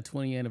 10 or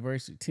 20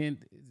 anniversary. 10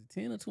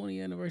 or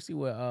 20 anniversary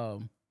where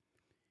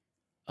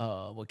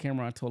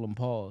Cameron told him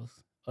pause.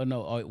 Oh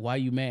no! Why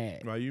you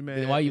mad? Why you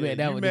mad? Why you mad?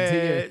 That you was mad? the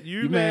 10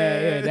 year, You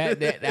mad? Yeah,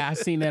 that I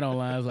seen that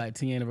online. It was like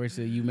 10th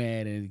anniversary of You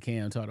Mad, and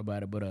Cam talked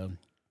about it. But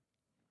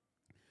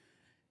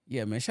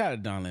yeah, man, shout out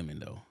to Don Lemon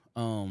though.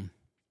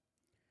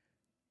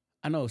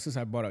 I know since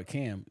I brought up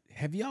Cam,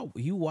 have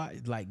you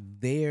watched like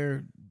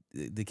the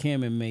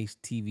Cam and Mace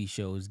TV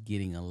show is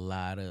getting a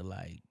lot of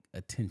like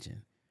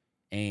attention,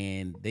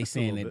 and they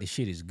saying that the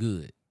shit is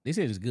good. They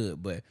said it's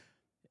good, but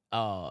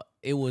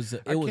it was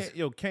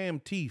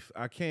Cam Teeth.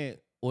 I can't.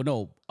 Well,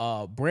 no,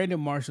 Brandon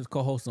Marshall's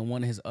co-host on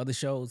one of his other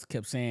shows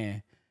kept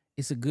saying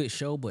it's a good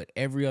show, but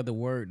every other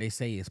word they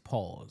say is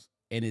pause,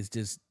 and it's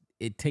just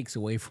it takes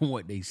away from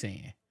what they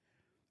saying.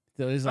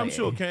 So it's like, I'm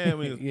sure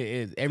Cam is.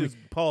 Yeah, his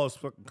pause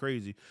fucking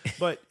crazy,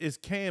 but it's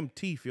Cam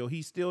Teeth, yo.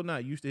 He's still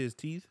not used to his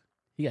teeth.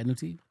 He got new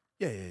teeth.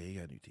 Yeah, he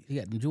got new teeth. He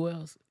got them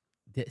jewels.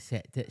 That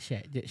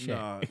shot.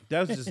 Nah,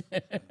 that's just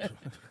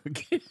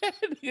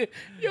Yo, he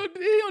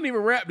don't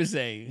even rap the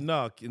same.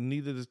 no.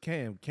 Neither does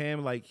Cam.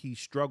 Cam like he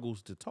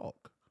struggles to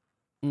talk.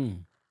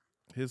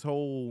 His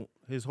whole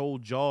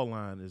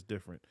jawline is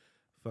different.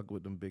 Fuck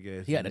with them big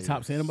ass. He got the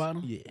top center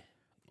bottom. Yeah.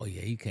 Oh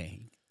yeah, you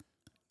can't.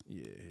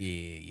 Yeah.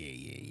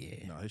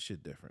 Yeah. No, his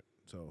shit different.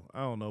 So I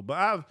don't know,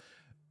 but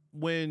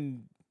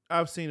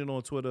I've seen it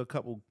on Twitter, a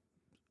couple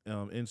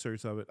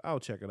inserts of it. I'll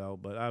check it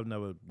out, but I've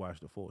never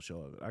watched the full show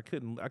of it.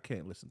 I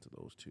can't listen to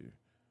those two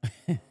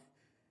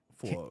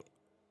for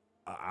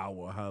an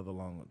hour, however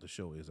long the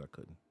show is. I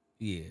couldn't.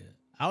 Yeah,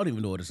 I don't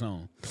even know the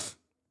song.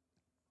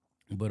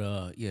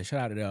 But yeah,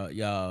 shout out to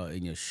y'all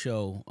in your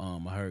show. I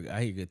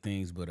hear good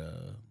things, but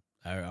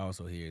I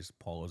also hear it's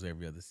pause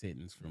every other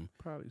sentence from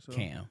Probably so.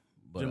 Cam.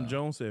 But, Jim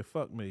Jones said,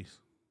 "Fuck Mace."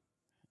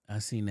 I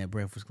seen that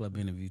Breakfast Club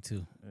interview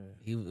too.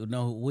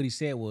 Yeah. What he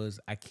said was,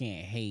 "I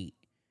can't hate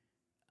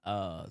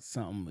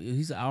something."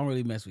 He said, "I don't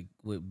really mess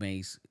with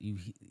Mace. He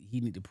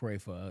need to pray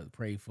for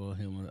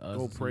him. Or us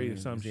Go or pray or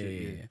something." some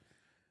shit. Yeah.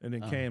 And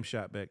then Cam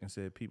shot back and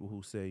said, "People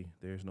who say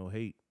there's no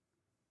hate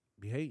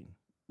be hating."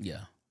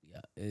 Yeah,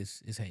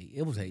 it's hate.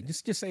 It was hate.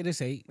 Just say this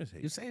hate. It's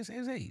hate. Just say it's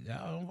hate.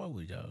 I don't fuck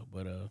with y'all.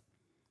 But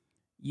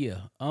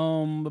yeah.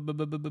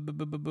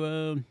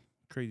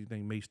 Crazy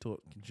thing, Mace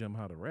taught Jim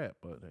how to rap,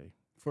 but hey,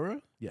 For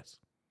real? yes,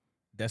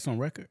 That's on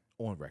record.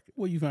 on record.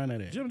 Where you find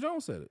that at? Jim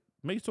Jones said it.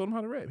 Mace taught him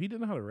how to rap. He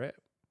didn't know how to rap.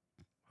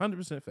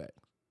 100%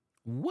 facts.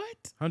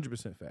 What?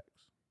 100%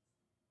 facts.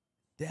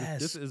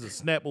 That's This is a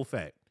Snapple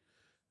fact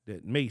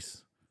that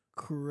Mace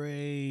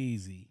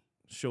crazy.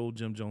 showed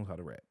Jim Jones how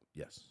to rap.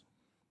 Yes,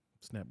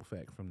 Snapple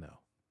fact from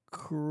now.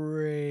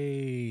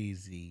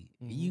 Crazy.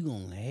 You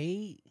gonna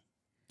hate?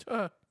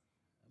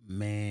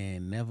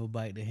 Man, never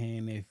bite the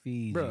hand that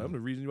feeds Bro, you. I'm the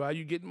reason why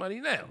you getting money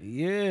now.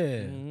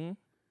 Yeah. Mm-hmm.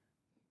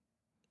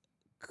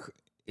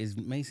 Is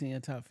Mason in your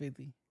top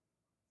 50?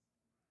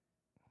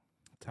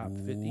 Top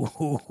 50.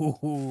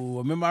 Ooh,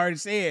 remember I already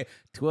said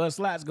 12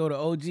 slots go to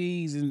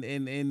OGs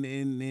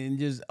and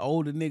just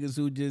older niggas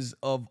who just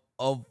of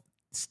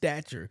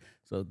stature.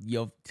 So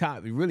your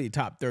top, really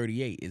top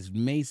 38. Is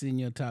Mason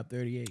your top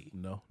 38?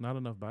 No, not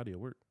enough body of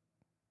work.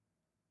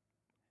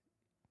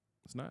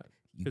 It's not.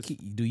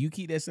 Do you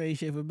keep that same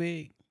shit for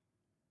Big?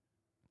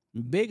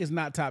 Big is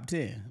not top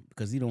 10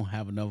 because he don't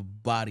have enough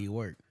body of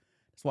work.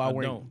 That's why I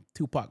rank don't.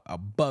 Tupac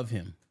above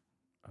him.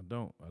 I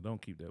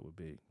don't keep that with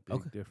Big. Big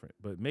Okay. different.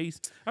 But Mace,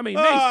 that's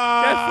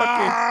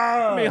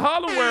fucking.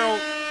 Harlem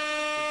World.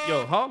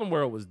 Yo, Harlem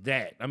World was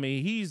that. I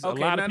mean, he's a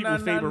lot of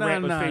people's favorite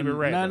rapper.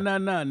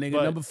 No, nigga.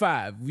 But- Number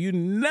 5. You're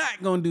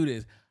not gonna do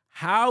this.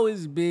 How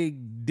is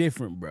Big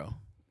different, bro?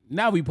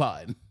 Now we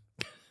potting.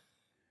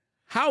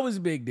 How is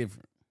Big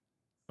different?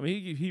 I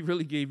mean, he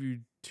really gave you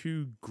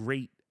 2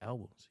 great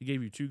albums. He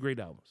gave you 2 great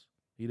albums.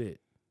 He did.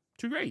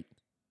 2 great.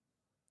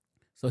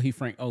 So he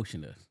Frank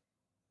Ocean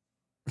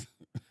us.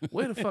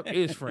 Where the fuck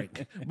is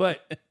Frank?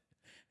 But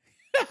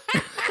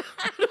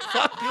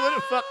where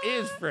the fuck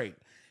is Frank?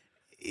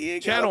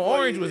 Channel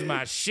Orange was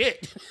my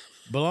shit.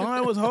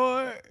 Blonde was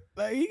hard.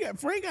 Like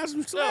Frank got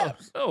some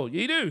slaps. Oh,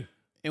 you do.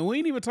 And we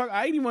ain't even talk.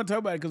 I ain't even want to talk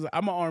about it because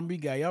I'm an R&B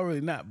guy. Y'all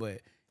really not,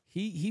 but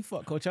he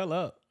fucked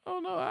Coachella up. Oh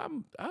no,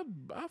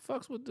 I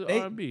fucks with the They-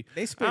 R&B.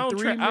 they spent I don't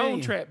 $3 I don't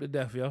million. trap to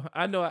death, yo.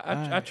 I know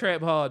I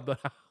trap hard, but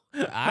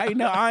I ain't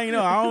know. I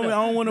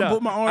don't want to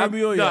put my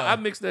R&B on No, y'all. I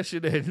mixed that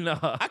shit in. No,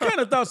 I kind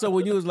of thought so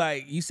when you was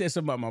like, you said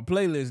something about my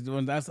playlist.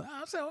 When I said,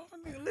 oh,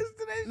 nigga, listen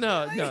to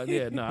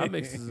that. no, I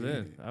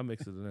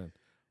mixed it in.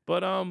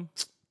 But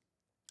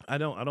I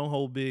don't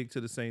hold Big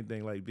to the same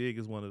thing. Like Big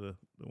is one of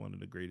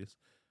the greatest.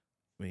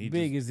 I mean,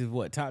 Big is his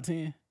what, top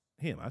 10?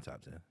 he in my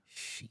top 10.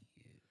 Shit.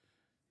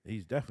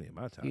 He's definitely in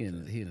my top He 10.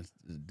 in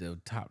the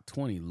top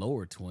 20,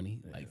 lower 20,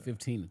 like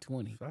 15 to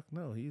 20. Fuck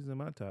no, he's in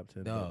my top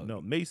 10. Dog.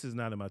 No, Mace is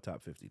not in my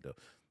top 50 though.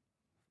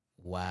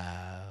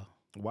 Wow.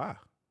 Why?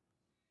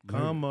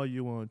 Come all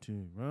you want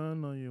to,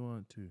 run all you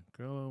want to,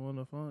 girl I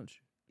wanna font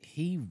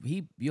you.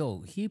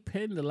 He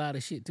penned a lot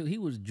of shit too. He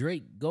was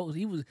Drake Ghost.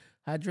 He was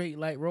how Drake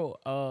like wrote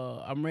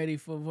I'm ready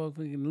for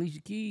fucking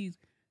Alicia Keys.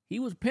 He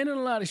was penning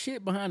a lot of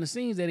shit behind the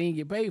scenes that he didn't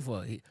get paid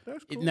for.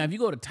 That's cool. Now if you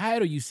go to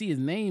Tidal, you see his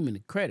name in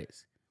the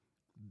credits,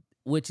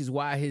 which is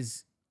why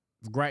his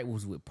gripe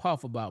was with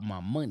Puff about my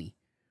money.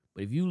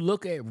 But if you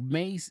look at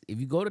Mace, if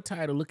you go to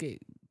Tidal,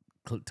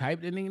 type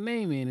the nigga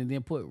name in and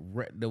then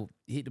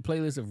hit the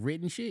playlist of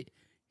written shit,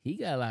 he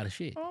got a lot of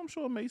shit. Oh, I'm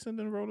sure Mason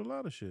done wrote a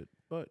lot of shit,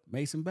 but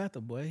Mason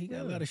Bethel, boy, he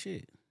got a lot of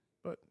shit.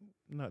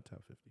 not top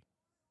 50.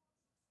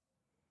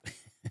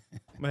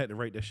 I'm gonna have to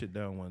write that shit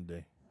down one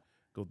day.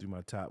 Go through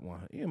my top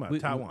 100. He in my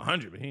top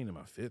 100, but he ain't in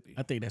my 50.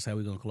 I think that's how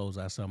we're gonna close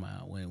our summer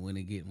out. When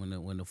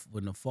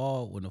the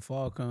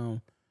fall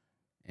come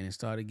and it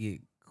start to get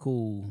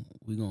cool,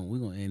 we're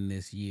gonna end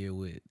this year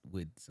with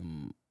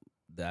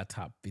our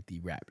top 50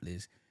 rap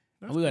list.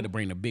 And we got to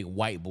bring the big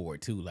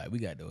whiteboard too. Like we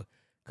got to,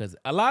 because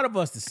a lot of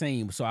us the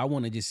same. So I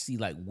want to just see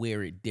like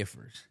where it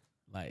differs.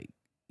 Like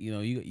you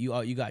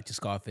got your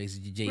Scarfaces,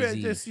 your Jay Yeah,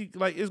 Z. just see,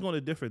 like it's gonna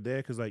differ there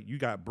because like you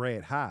got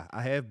Brad high.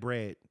 I have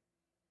Brad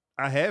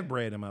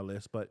in my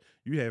list, but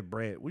you have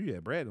Brad. Well, you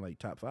have Brad in like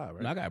top 5,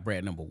 right? I got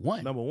Brad number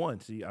 1. Number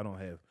 1. See, I don't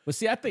have. But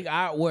see, I think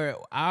where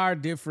our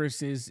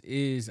difference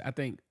is I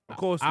think Of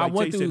course, I like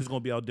went Jay said, through- it's gonna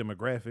be our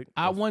demographic.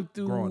 I of went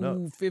growing up.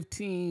 through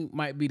 15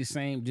 might be the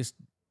same. Just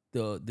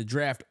the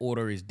draft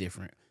order is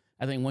different.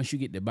 I think once you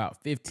get to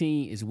about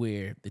 15 is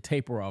where the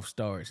taper off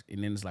starts,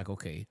 and then it's like,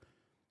 okay,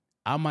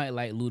 I might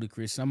like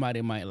Ludacris.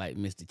 Somebody might like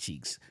Mr.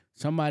 Cheeks.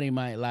 Somebody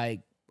might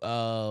like.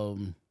 But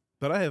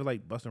I have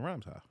like Busta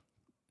Rhymes high.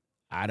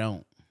 I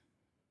don't.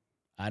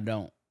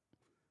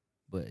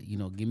 But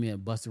give me a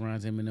Busta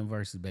Rhymes Eminem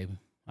verses, baby.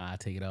 I'll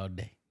take it all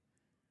day.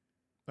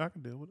 I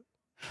can deal with it.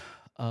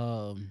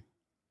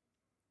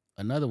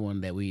 Another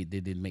one that we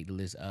didn't make the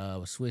list.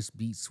 Swiss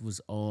Beats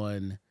was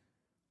on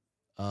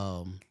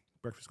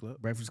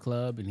Breakfast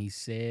Club, and he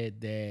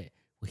said that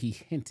he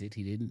hinted,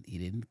 he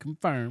didn't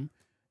confirm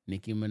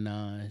Nicki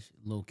Minaj,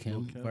 Lil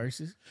Kim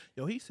verses.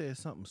 Yo, he said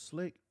something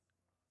slick.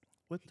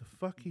 What the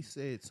fuck he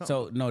said? Something.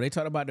 So no, they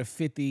talked about the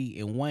 50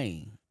 and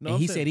Wayne. No, and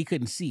I'm he saying- said he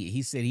couldn't see it.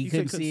 He said he said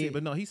couldn't see it.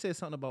 but no, he said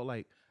something about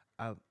like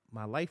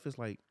my life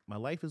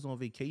is on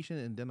vacation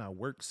and then I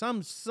work.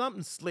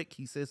 Something slick.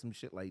 He said some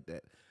shit like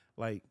that.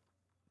 Like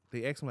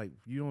they asked him like,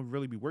 you don't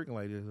really be working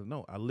like this.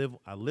 No, I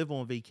live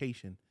on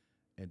vacation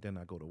and then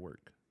I go to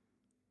work.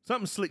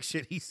 Something slick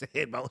shit he said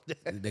about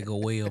that. They go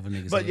way over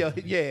niggas. But yo,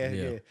 head.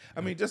 yeah.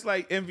 I mean, just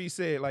like Envy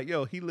said, like,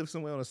 yo, he lives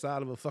somewhere on the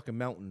side of a fucking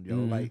mountain, yo.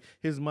 Like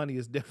his money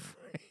is different.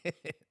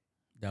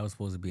 That was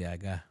supposed to be our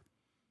guy.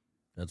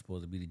 That was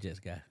supposed to be the Jets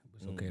guy.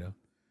 It's okay though.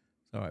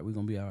 It's all right. We're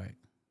gonna be all right.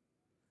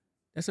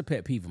 That's a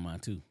pet peeve of mine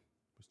too.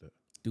 What's that?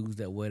 Dudes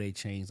that wear their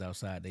chains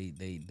outside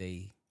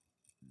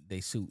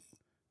they suit.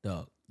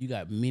 Dog, you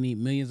got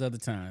millions other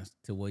times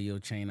to wear your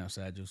chain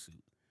outside your suit.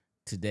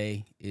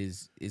 Today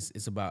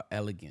it's about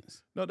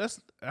elegance. No, that's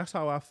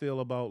how I feel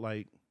about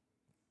like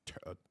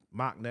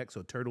mock necks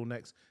or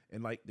turtlenecks,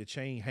 and like the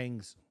chain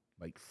hangs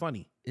like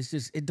funny. It's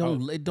just it don't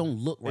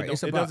look right.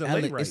 It's about doesn't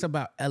lay right. It's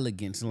about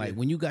elegance. And like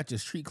when you got your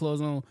street clothes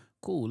on,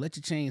 cool. Let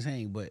your chains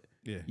hang, but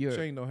Yeah,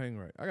 chain don't hang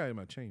right. I got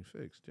my chain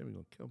fixed. Jimmy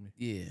gonna kill me.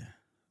 yeah.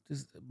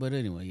 But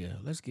anyway, yeah.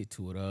 Let's get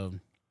to it.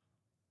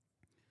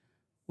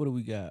 What do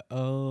we got?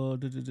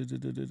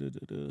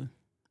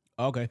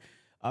 Okay.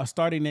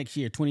 Starting next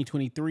year,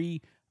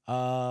 2023,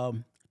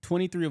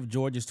 23 of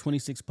Georgia's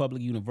 26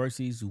 public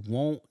universities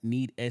won't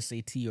need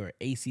SAT or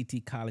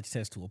ACT college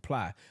tests to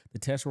apply. The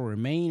test will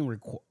remain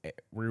required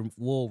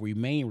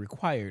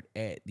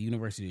at the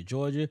University of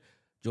Georgia,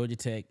 Georgia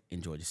Tech,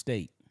 and Georgia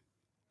State.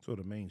 So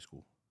the main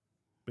school,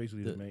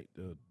 basically the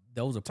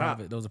those are top.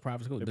 private. Those are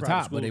private schools. They're The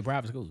private top, but they schools.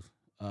 private schools.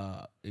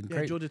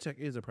 Yeah, Georgia Tech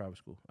is a private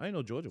school. I didn't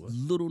know Georgia was.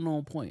 Little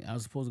known point. I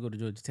was supposed to go to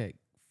Georgia Tech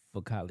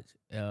for college,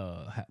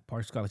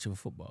 part scholarship for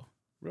football.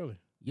 Really?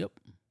 Yep.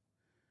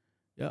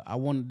 Yeah, I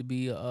wanted to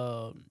be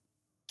a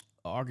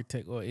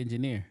architect or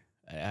engineer.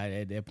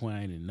 At that point,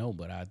 I didn't know,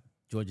 but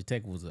Georgia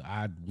Tech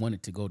I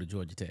wanted to go to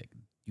Georgia Tech.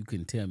 You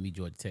couldn't tell me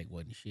Georgia Tech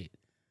wasn't shit.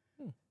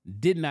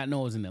 Did not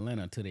know it was in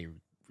Atlanta until they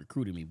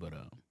recruited me, but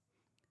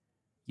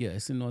yeah,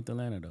 it's in North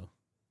Atlanta though.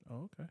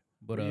 Oh, okay.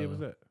 But What year was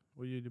that?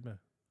 What year you been?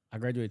 I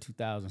graduated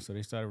 2000, so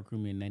they started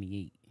recruiting me in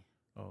 98.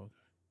 Oh, okay.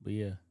 But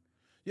yeah,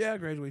 Yeah, I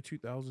graduated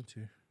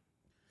 2002.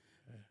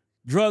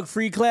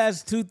 drug-free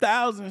class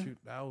 2000.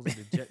 2000.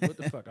 The Jet. What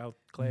the fuck? Our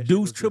class. shit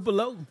Deuce was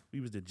Triple O.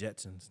 We was the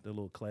Jetsons. The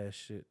little class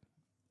shit.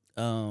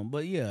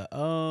 But yeah,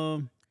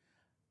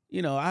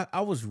 you know,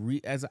 I was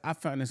as I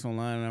found this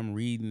online and I'm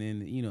reading,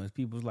 and you know,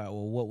 people's like,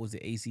 well, what was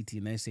the ACT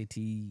and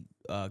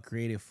SAT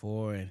created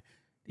for? And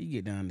you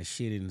get down to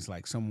shit, and it's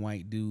like some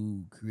white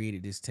dude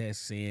created this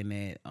test saying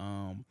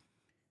that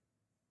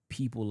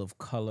people of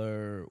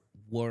color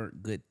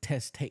weren't good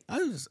test take.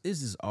 It's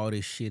just all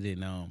this shit,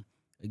 and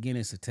again,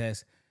 it's a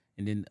test,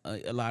 and then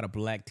a lot of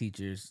black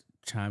teachers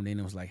chimed in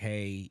and was like,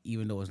 hey,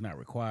 even though it's not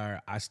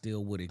required, I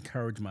still would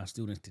encourage my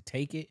students to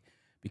take it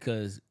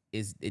because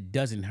it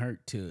doesn't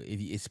hurt to,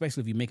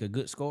 especially if you make a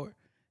good score,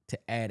 to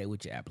add it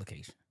with your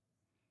application.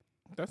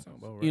 That sounds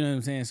about right. You know what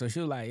I'm saying? So she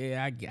was like,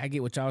 yeah, I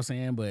get what y'all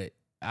saying, but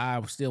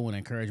I still want to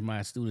encourage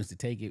my students to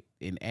take it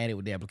and add it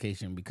with the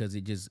application because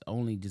it just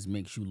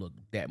makes you look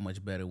that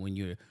much better when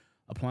you're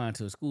applying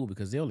to a school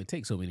because they only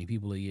take so many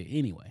people a year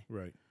anyway.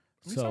 Right.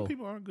 I mean, So some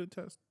people aren't good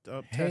test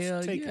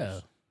hell takers. yeah.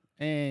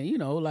 And you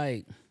know,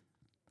 like,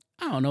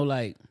 I don't know,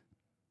 like,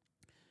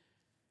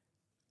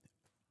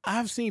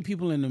 I've seen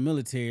people in the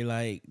military,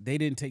 like, they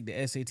didn't take the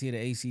SAT or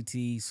the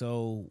ACT,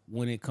 so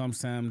when it comes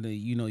time to,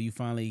 you know, you're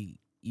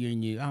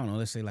in your, I don't know,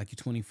 let's say like you're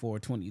 24,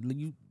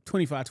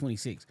 25,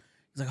 26.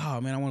 It's like,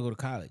 oh, man, I want to go to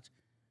college.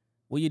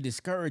 Well, you're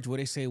discouraged where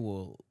they say,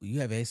 well,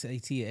 you have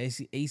SAT or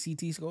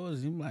ACT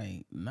scores? And you're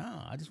like,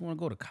 nah, I just want to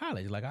go to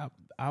college. Like,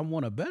 I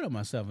want to better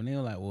myself. And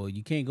they're like, well,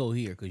 you can't go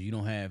here because you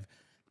don't have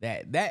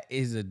that. That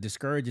is a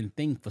discouraging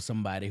thing for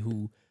somebody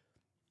who,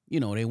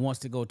 you know, they wants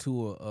to go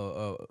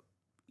to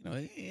you know,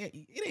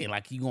 it ain't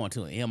like you going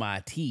to an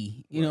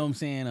MIT, you know what I'm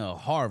saying, or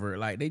Harvard.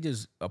 Like, they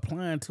just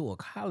applying to a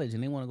college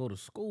and they want to go to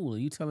school.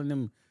 And you telling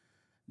them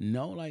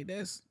no? Like,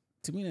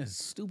 to me, that's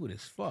stupid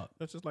as fuck.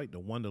 That's just like the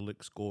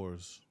Wonderlic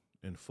scores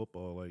in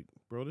football. Like,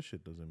 bro, this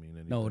shit doesn't mean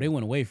anything. No, they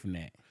went away from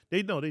that.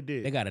 They did.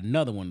 They got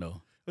another one,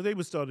 though. But they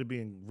started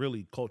being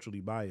really culturally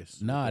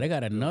biased. Nah, they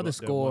got another that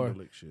score.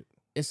 Wonderlic shit.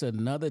 It's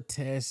another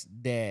test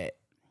that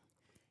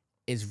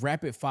is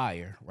rapid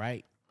fire,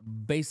 right?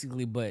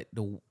 Basically, but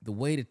the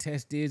way the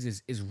test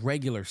is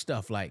regular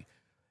stuff. Like,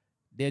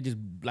 they're just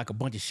like a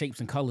bunch of shapes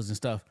and colors and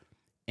stuff.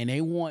 And they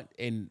want,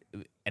 and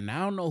I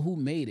don't know who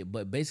made it,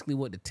 but basically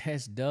what the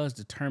test does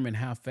determine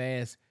how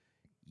fast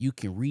you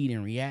can read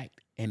and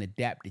react and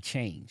adapt to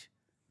change.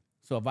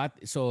 So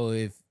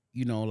if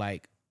you know,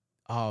 like,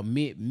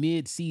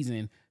 mid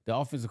season, the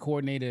offensive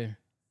coordinator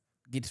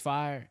gets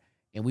fired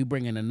and we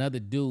bring in another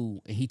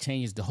dude and he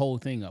changes the whole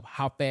thing up.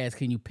 How fast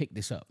can you pick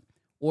this up?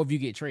 Or if you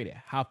get traded,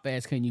 how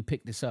fast can you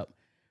pick this up?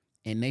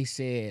 And they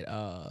said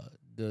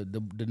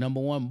the number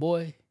one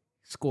boy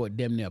scored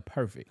damn near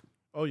perfect.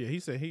 Oh yeah, he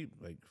said he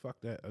like fuck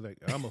that. Like,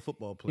 I'm a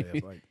football player.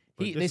 Like,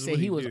 but They this is said what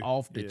he was did.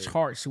 off the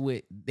charts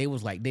with. They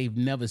was like they've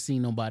never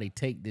seen nobody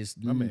take this.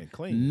 My man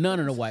clean. None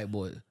of the white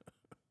boys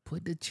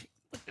put the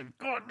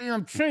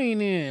goddamn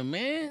chain in,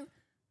 man.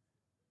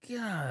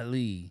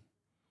 Golly,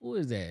 who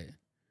is that?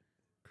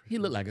 He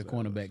looked like a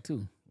cornerback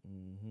too.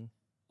 Mm-hmm.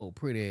 Oh,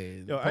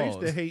 pretty. Yo, I used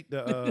to hate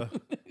the.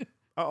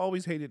 I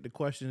always hated the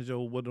questions.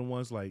 Yo, were the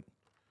ones like,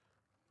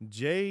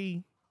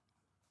 Jay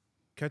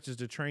catches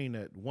the train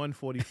at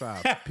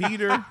 1:45.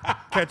 Peter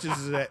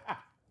catches it at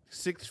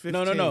 6:15.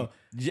 No.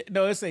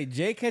 No, it say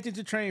Jay catches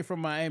the train from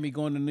Miami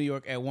going to New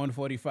York at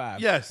 1:45.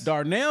 Yes.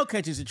 Darnell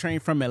catches the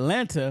train from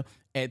Atlanta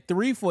at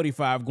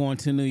 3:45 going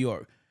to New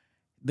York.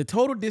 The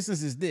total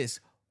distance is this.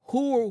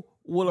 Who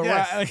will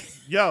arrive? Yes.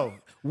 Yo.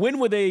 When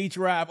will they each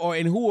arrive,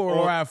 and who will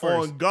arrive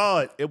first? On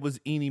God, it was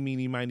eeny,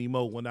 meeny, miny,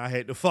 mo when I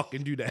had to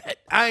fucking do that.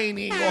 I ain't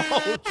even gonna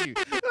hold you.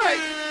 Like,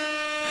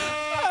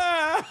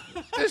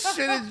 this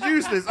shit is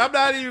useless. I'm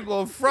not even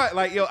gonna front.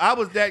 Like, yo, I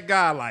was that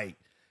guy. Like,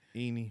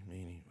 eeny,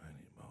 meeny,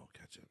 miny, mo,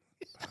 catch up.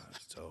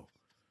 So,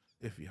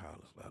 if he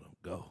hollers, let him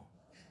go.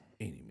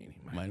 Eeny,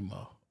 meeny, miny,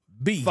 mo.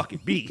 B.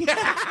 Fucking B.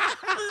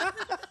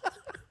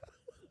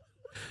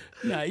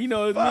 Nah, you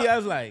know, me, I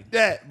was like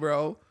that,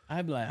 bro.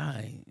 I'd be like, all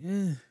right.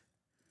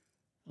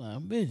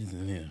 Bitches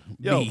in here.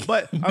 Yo, B.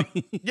 but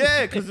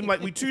yeah, because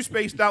like we too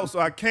spaced out, so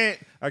I can't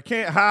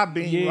high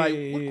beam. Like, what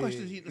Yeah.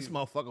 questions he this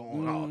motherfucker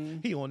on? Oh,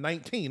 he on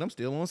 19. I'm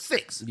still on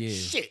 6. Yeah.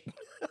 Shit.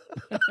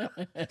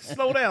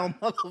 Slow down,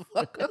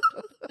 motherfucker.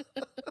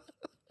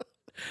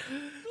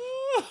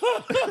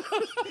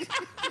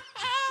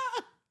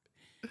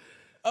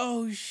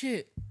 Oh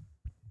shit.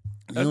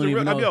 That's the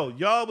real, yo,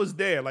 y'all was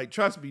there. Like,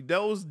 trust me,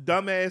 those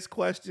dumbass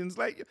questions.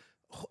 Like,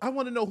 I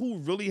want to know who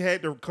really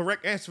had the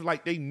correct answer.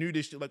 Like, they knew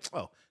this shit. Like,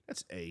 oh,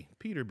 that's A.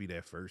 Peter be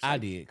there first. I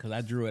did because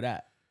I drew it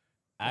out.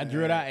 I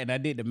drew it out and I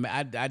did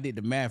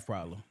the math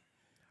problem.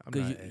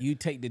 Because you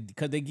take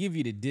because they give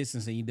you the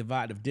distance and you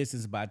divide the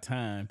distance by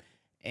time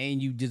and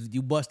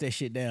you bust that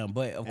shit down.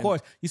 But of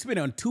course, you spend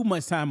on too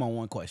much time on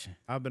one question.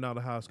 I've been out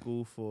of high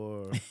school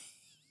for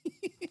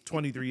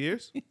 23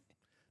 years.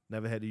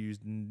 Never had to use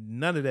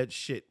none of that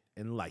shit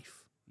in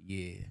life.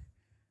 Yeah.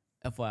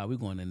 FYI, we're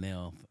going to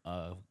nail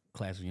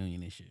class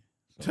reunion and shit.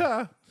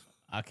 So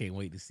I can't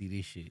wait to see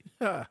this shit.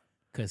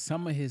 Because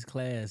some of his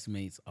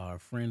classmates are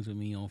friends with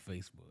me on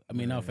Facebook. I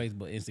mean, not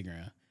Facebook,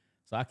 Instagram.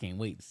 So I can't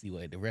wait to see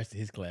what the rest of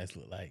his class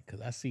look like.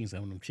 Because I seen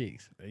some of them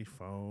chicks. They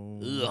phone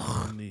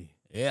me.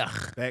 Yeah.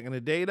 Back in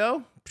the day,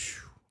 though,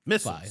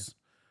 missiles. Fire.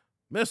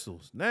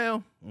 Missiles.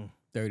 Now,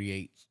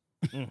 38.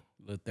 Little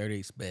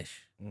 38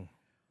 special.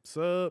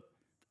 sub.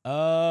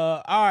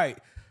 All right.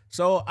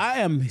 So I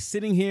am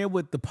sitting here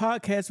with the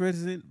podcast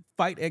resident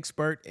fight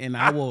expert, and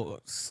I will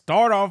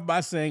start off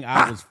by saying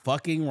I was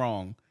fucking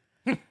wrong.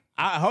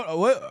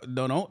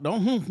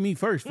 Don't humph me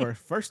first.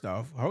 First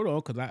off, hold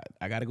on, because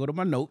I got to go to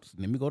my notes.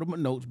 Let me go to my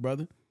notes,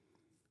 brother.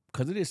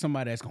 Because it is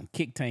somebody that's going to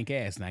kick Tank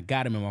ass, and I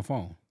got him in my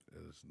phone.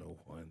 There's no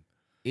one.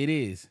 It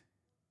is.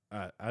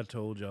 I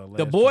told y'all last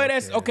The boy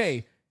that's, podcast.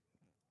 okay,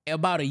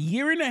 about a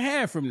year and a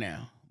half from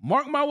now,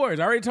 mark my words,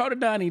 I already talked to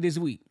Donnie this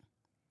week.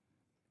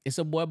 It's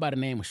a boy by the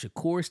name of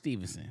Shakur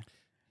Stevenson.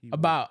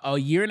 About a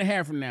year and a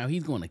half from now,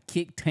 he's going to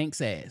kick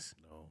Tank's ass.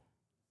 No.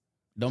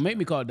 Don't make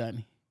me call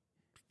Donnie.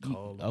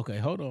 Call him. Okay,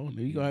 hold on.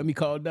 You gonna have me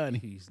call Donnie?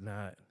 He's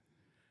not.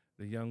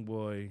 The young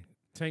boy,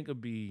 Tank will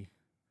be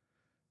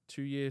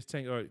 2 years.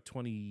 Tank, or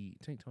 20,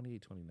 Tank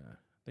 28, 29. I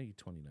think he's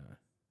 29.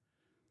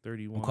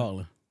 31. I'm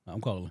calling.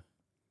 I'm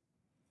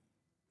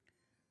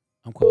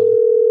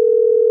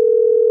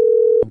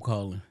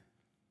calling.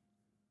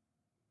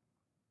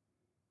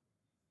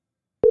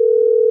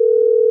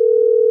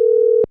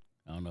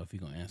 I don't know if he's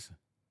gonna answer.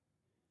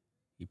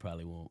 He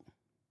probably won't.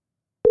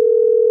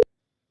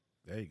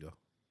 There you go.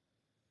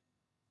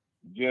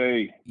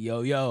 Jay,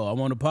 Yo,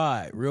 I'm on the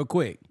pod real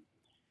quick.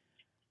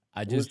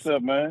 what's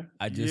up, man?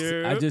 I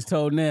just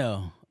told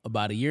Nell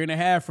about a year and a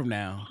half from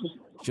now,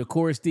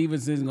 Shakur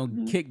Stevenson's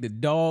gonna kick the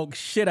dog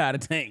shit out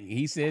of Tank.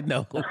 He said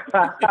no.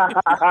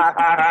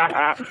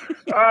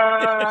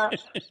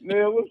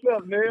 Neil, what's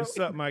up, Neil? What's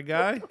up, my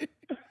guy?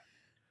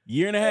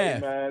 Year and a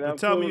half. Man, I'm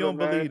Tell me you coolin',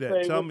 don't believe man.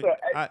 that. Say, Tell what's me.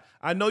 up?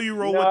 I know you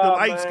roll with Nah, the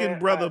light-skinned man,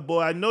 brother,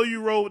 boy. I know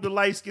you roll with the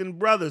light-skinned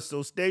brother,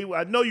 so stay.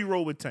 I know you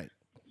roll with Tank.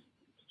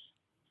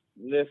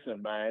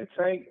 Listen, man,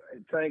 Tank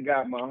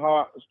got my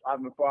heart.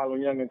 I've been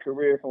following Youngin'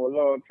 career for a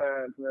long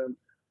time, man.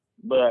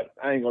 But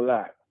I ain't gonna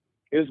lie,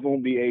 it's gonna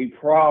be a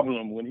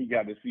problem when he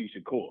got to see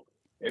Shakur.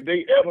 If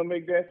they ever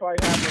make that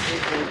fight happen,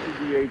 it's going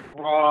to be a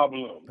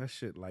problem. That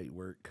shit light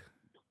work.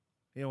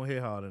 He don't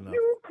hit hard enough.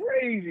 You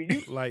crazy?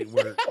 You Light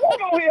work.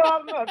 hold on here,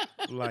 I'm not.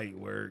 Light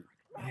work.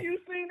 You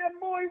seen that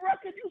boy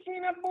record? You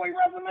seen that boy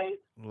resume?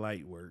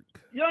 Light work.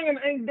 Youngin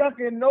ain't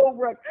ducking no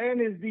rep, and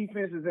his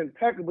defense is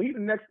impeccable. He's the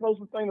next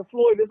closest thing to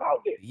Floyd that's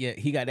out there. Yeah,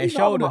 he got that What you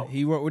talking shoulder. about?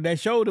 He worked with that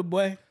shoulder,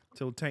 boy.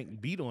 Till Tank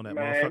beat on that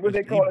Man, what they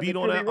motherfucker. call it, He beat the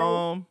on that Philly roll?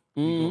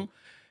 arm.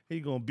 He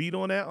gonna beat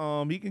on that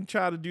arm. He can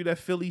try to do that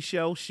Philly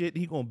shell shit.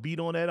 He gonna beat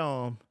on that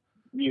arm.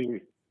 Yeah.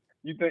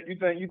 You think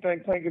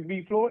Tank can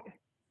beat Floyd?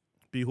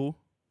 Be who?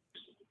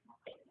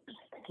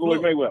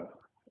 Floyd Mayweather.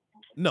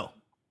 No.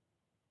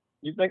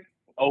 You think?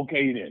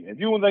 Okay then. If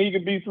you don't think he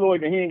can beat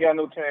Floyd, then he ain't got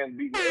no chance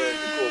beating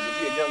Shakur. But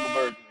he a younger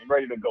version. He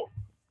ready to go.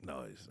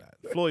 No, it's not.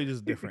 Floyd is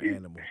a different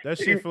animal. That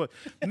shit Floyd.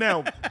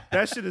 Now,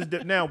 that shit is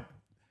now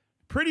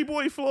Pretty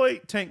Boy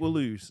Floyd, Tank will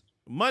lose.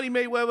 Money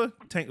Mayweather,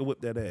 Tank will whip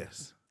that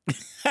ass.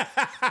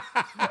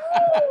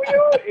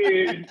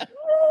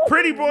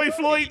 Pretty Boy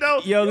Floyd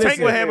though, Yo, Tank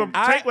listen, will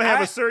have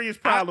a I- serious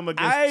problem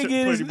against I ain't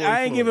Pretty Boy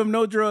I ain't give Floyd. him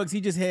no drugs.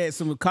 He just had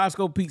some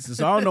Costco pizza,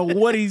 so I don't know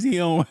what he's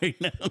on right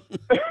now.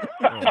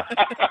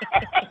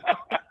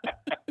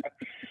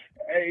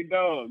 Hey,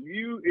 dog,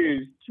 you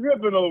is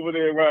tripping over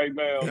there right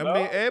now, I dog.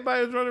 mean,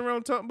 everybody's running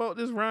around talking about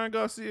this Ryan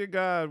Garcia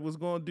guy was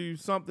going to do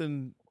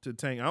something to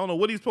Tank. I don't know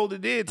what he's supposed to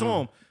do to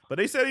him, but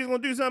they said he's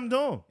going to do something to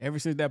him. Ever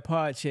since that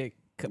podcast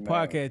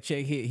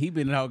check hit, he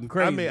been talking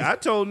crazy. I mean, I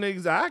told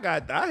niggas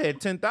I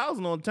had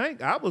 10,000 on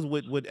Tank. I was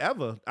with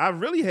whatever. I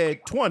really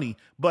had 20,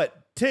 but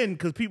 10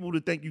 because people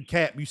would think you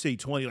cap. You say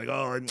 20, like,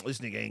 oh, this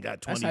nigga ain't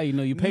got 20. That's how you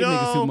know you pay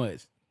niggas too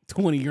much.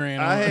 20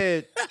 grand.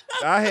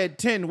 I had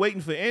 10 waiting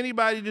for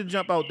anybody to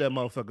jump out that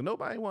motherfucker.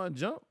 Nobody want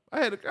to jump.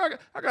 I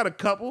got a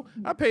couple.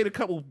 I paid a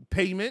couple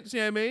payments.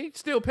 You know what I mean?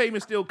 Still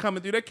payments still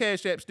coming through. That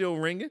Cash App still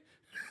ringing.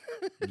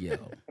 Yo.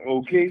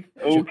 Okay.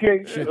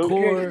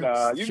 Shakur-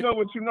 Nah, you know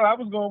what you know. I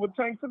was going with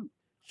Tank too.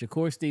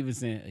 Shakur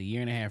Stevenson, a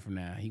year and a half from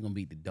now, he gonna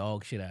beat the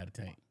dog shit out of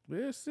Tank.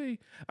 We'll see.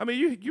 I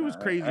mean, you was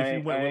crazy if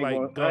you went with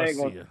like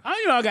Garcia.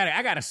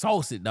 I gotta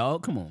sauce it,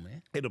 dog. Come on,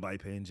 man. Ain't nobody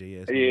paying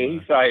JS. Yeah,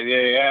 he's like,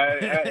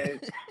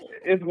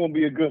 it's gonna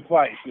be a good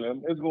fight,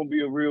 Slim. It's gonna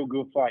be a real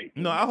good fight.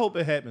 No, I hope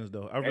it happens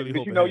though. I really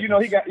hope. You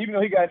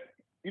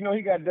know,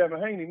 he got Devin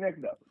Haney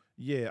next up.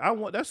 Yeah,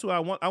 that's who I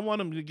want. I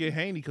want him to get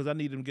Haney because I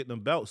need him to get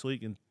them belts so he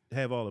can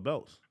have all the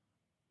belts.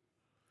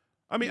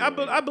 I mean,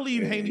 I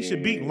believe Haney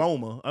should beat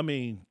Loma. I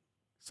mean,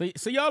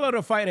 so y'all are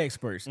the fight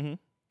experts. Mhm.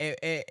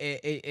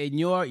 In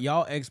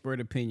y'all expert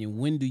opinion,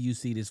 when do you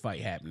see this fight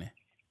happening?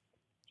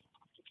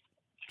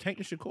 Tank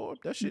and Shakur,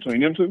 that shit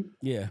Between them two?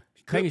 Yeah,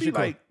 could Tank and be Shakur.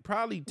 like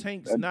probably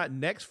Tank's not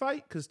next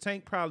fight because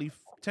Tank's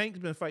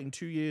been fighting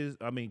 2 years.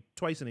 I mean,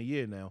 twice in a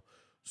year now.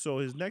 So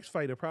his next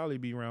fight will probably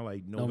be around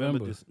like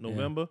November.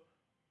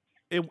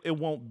 It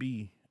won't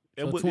be.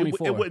 It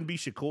wouldn't be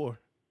Shakur.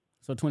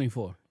 So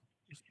 24.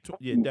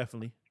 Yeah,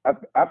 definitely.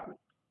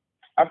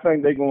 I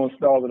think they're gonna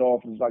start it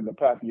off as like the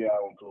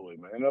Pacquiao and Floyd,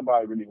 man.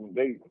 Nobody really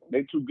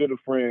they too good of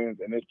friends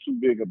and it's too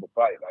big of a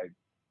fight. Like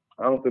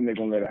I don't think they're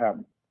gonna let it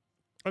happen.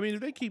 I mean,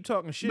 if they keep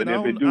talking shit, But I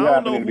if it don't do know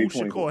happen, who it'll be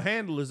 24. Shakur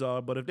handlers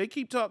are. But if they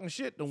keep talking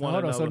shit to one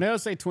Hold on. another, So they'll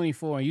say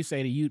 24, and you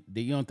say that you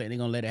don't think they're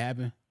gonna let it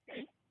happen?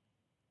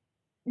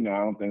 No, I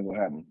don't think it's gonna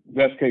happen.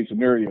 Best case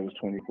scenario is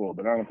 24,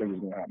 but I don't think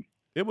it's gonna happen.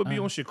 it would be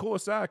on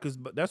Shakur's side because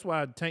that's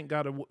why Tank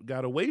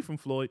got away from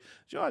Floyd.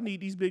 Y'all need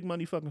these big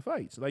money fucking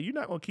fights. Like you're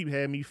not gonna keep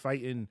having me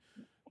fighting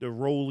the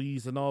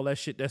Rollies and all that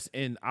shit that's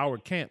in our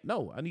camp.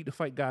 No, I need to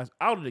fight guys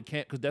out of the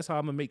camp because that's how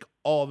I'm gonna make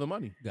all the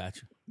money.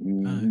 Gotcha.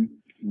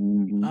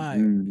 Mm-hmm. All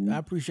right. I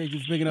appreciate you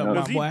for picking up,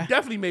 my He boy.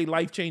 definitely made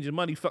life changing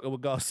money fucking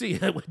with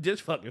Garcia with this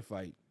fucking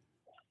fight.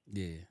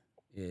 Yeah.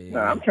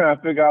 Nah, I'm trying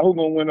to figure out who's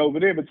gonna win over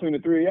there between the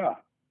three of y'all.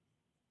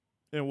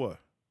 And what?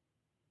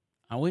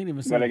 We ain't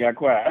even But they got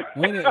quiet.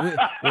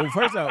 well,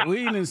 first off, we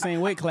ain't in the same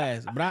weight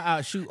class, but I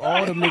outshoot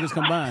all them niggas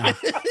combined.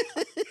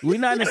 We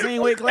not in the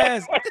same weight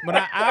class, but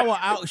I will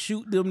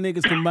outshoot them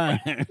niggas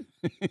combined.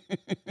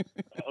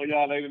 Oh,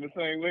 y'all ain't in the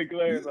same weight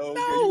class? Oh,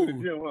 No. okay, you in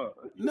the gym,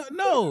 huh?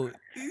 No.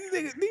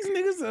 These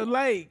niggas are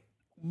like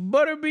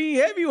butterbean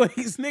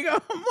heavyweights, nigga.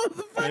 I'm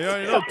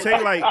motherfucker. You know,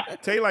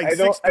 Tay like Hey,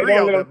 6'3" out that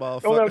don't let them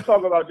motherfucker.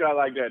 talk about y'all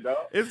like that, dog.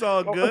 It's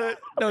all good.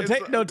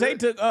 Tay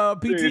took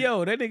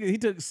PTO. That nigga, he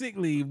took sick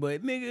leave,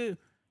 but nigga,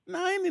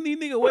 I ain't in these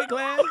nigga weight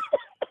class.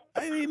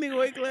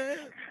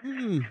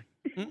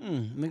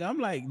 Nigga, I'm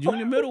like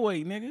junior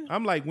middleweight, nigga.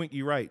 I'm like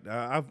Winky Wright.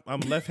 I'm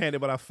left-handed,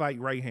 but I fight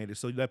right-handed.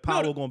 So that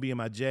power gonna be in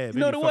my jab You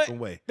know any what? fucking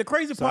way. The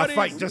crazy So part I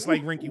fight is just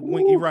like Winky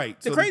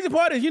Wright. the So crazy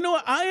part is, you know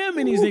what? I am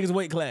in these niggas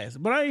weight class,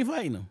 but I ain't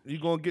fighting them. you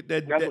gonna get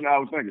that. That's what I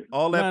was thinking.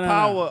 All that No.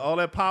 power, all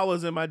that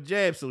power's in my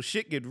jab. So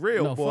shit get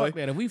real, No, boy. fuck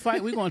that. If we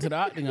fight, we going to the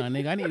octagon,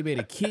 nigga. I need to be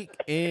able to kick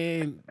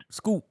and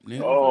scoop,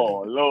 nigga.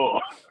 Oh,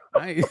 Lord.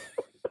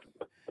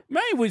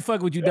 Man, I ain't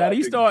fuck with you, Daddy.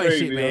 You That started nigga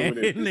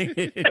shit,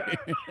 man. crazy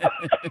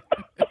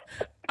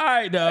All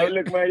right, dog. Hey,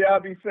 look, man, y'all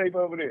be safe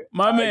over there.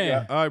 My All right,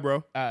 man. All right, bro.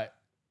 All right.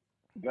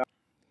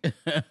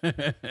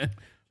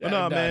 But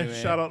no, man.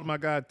 Shout out to my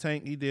guy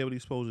Tank. He did what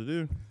he's supposed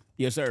to do.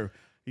 Yes, sir.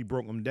 He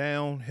broke him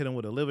down, hit him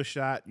with a liver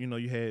shot. You know,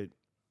 you had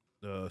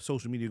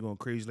social media going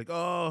crazy, like,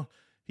 oh,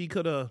 he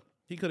could have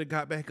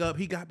got back up.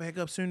 He got back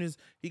up soon as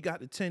he got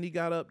to 10. He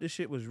got up. This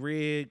shit was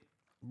rigged,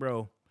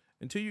 bro.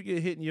 Until you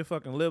get hit in your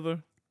fucking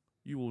liver,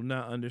 you will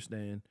not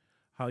understand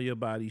how your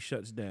body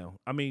shuts down.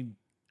 I mean,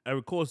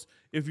 of course,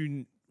 if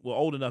you were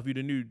old enough, you'd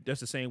have knew that's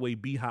the same way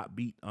B-Hop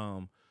beat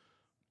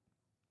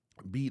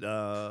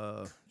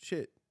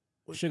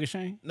Sugar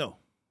Shane? No,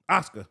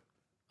 Oscar.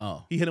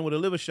 Oh. He hit him with a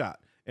liver shot.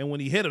 And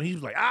when he hit him, he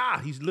was like,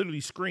 he's literally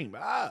screamed,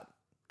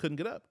 couldn't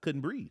get up,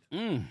 couldn't breathe.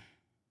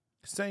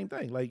 Same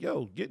thing. Like,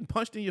 yo, getting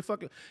punched in your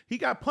fucking, he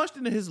got punched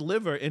into his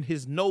liver and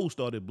his nose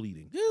started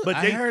bleeding. Dude, But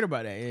I heard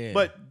about that, yeah.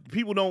 But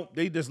people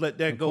they just let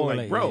that go. Like,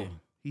 correlate, bro, yeah.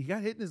 he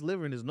got hit in his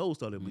liver and his nose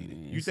started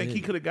bleeding. You it's think he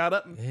it. could have got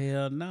up?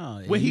 Hell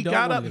no. When You he don't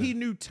got wanna up, get he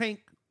knew Tank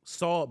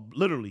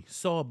literally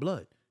saw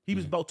blood. He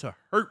was about to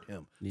hurt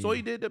him. So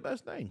he did the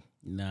best thing.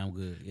 Nah, I'm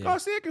good. Yeah.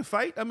 Garcia can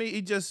fight. I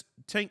mean,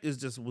 Tank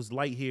was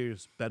light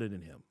years better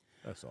than him.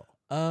 That's all.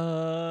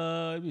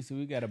 Let me see.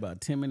 We got about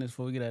 10 minutes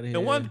before we get out of here.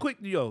 And one quick,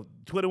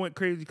 Twitter went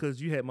crazy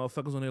because you had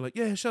motherfuckers on there like,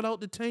 yeah, shout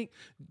out to Tank,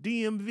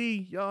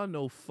 DMV. Y'all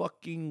know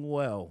fucking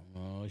well.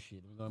 Oh,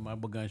 shit. We're going to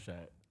my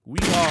gunshot. We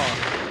are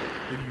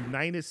the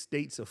United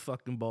States of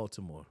fucking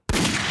Baltimore. We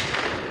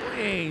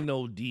ain't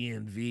no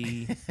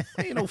DMV.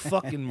 We ain't no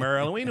fucking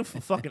Maryland. We ain't no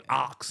fucking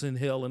Oxon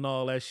Hill and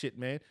all that shit,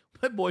 man.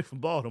 That boy from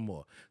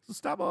Baltimore. So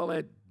stop all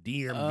that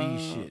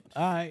DMV shit.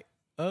 All right.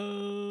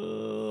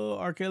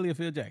 R. Kelly or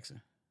Phil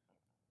Jackson?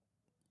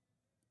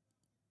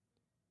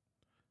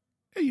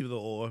 Either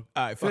or. All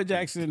right. Phil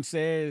Jackson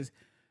says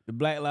the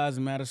Black Lives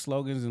Matter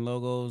slogans and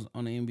logos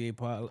on the NBA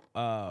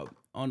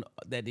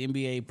that the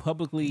NBA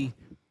publicly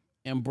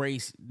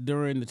embraced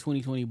during the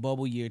 2020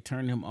 bubble year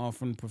turned him off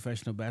from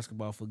professional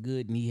basketball for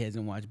good, and he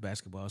hasn't watched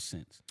basketball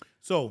since.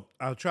 So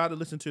I tried to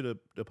listen to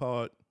the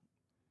pod.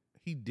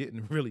 he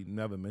didn't really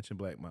never mention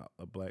Black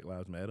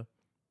Lives Matter.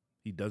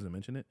 He doesn't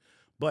mention it,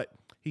 but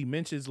he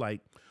mentions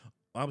like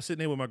I was sitting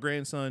there with my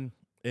grandson,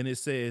 and it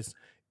says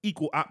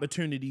equal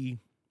opportunity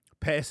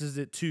passes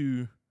it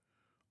to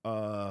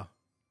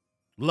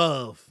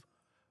love,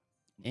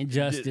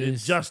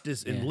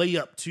 justice, and lay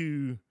up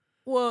to.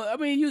 Well, I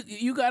mean,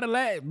 you gotta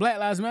laugh. Black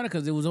Lives Matter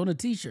because it was on a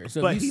T-shirt.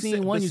 So But if you've he seen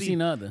said- one, but you've see, seen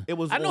the other. it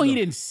was I know on he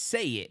the- didn't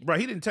say it. Right,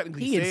 he didn't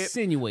technically He say it,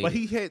 insinuated. but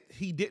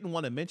he didn't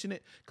want to mention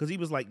it because he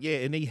was like, yeah,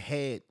 and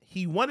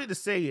he wanted to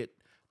say it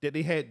that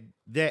they had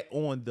that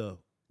on the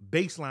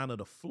baseline of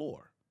the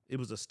floor. It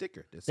was a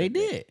sticker. That They said that.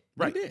 did.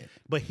 They Right. did.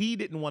 But he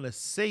didn't want to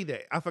say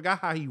that. I forgot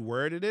how he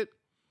worded it.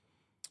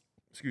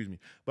 Excuse me.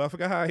 But I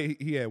forgot how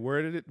he had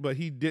worded it, but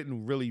he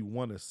didn't really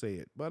want to say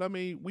it. But I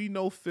mean, we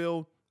know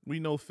Phil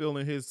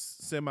in his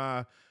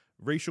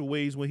semi-racial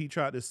ways when he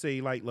tried to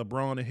say like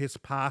LeBron and his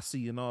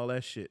posse and all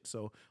that shit.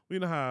 So we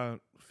know how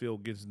Phil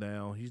gets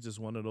down. He's just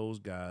one of those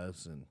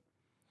guys, and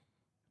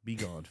be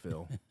gone,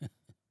 Phil.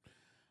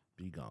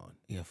 Be gone.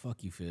 Yeah,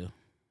 fuck you, Phil.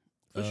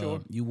 For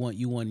sure. You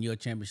won your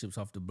championships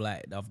off the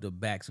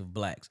backs of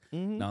blacks.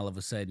 Mhm. And all of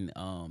a sudden,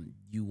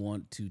 you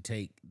want to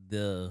take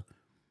the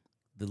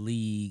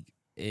league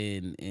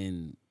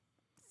and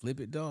flip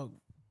it, dog.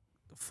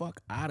 The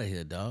fuck out of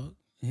here, dog.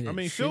 Hear I that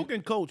mean, shit? Phil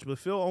can coach, but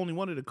Phil only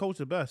wanted to coach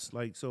the best.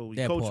 Like, so he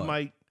That coached part.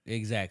 Mike,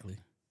 Exactly.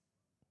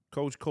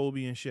 coach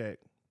Kobe and Shaq.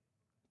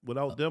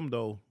 Without them,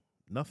 though,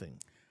 nothing.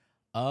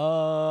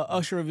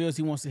 Usher reveals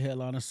he wants to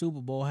headline a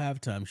Super Bowl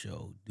halftime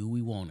show. Do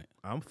we want it?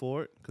 I'm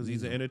for it because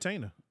he's an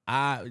entertainer.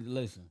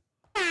 Listen.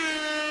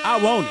 I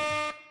want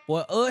it.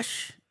 Boy,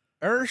 Ush,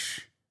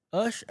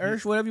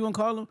 whatever you want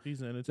to call him.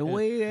 He's an The entertainer.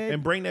 way that,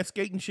 And bring that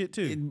skating shit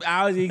too.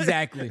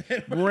 exactly.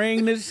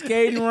 Bring the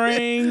skating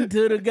ring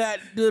to the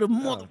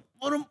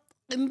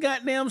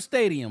goddamn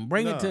stadium.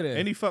 Bring it to there.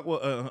 And he fuck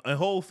with a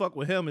whole fuck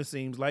with him. It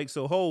seems like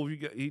so. Hove,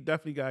 he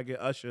definitely gotta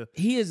get Usher.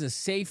 He is a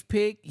safe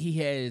pick. He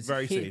has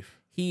Very safe.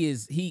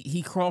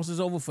 He crosses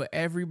over for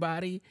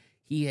everybody.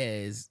 He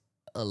has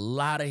a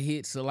lot of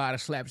hits, a lot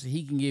of slaps that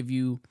he can give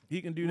you.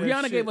 He can do that.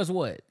 Rihanna shit. gave us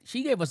what?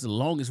 She gave us the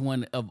longest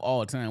one of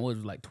all time. What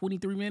was it, like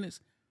 23 minutes?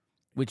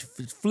 Which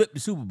flipped the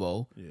Super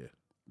Bowl. Yeah.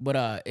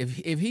 But if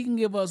he can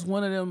give us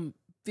one of them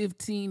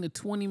 15 to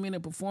 20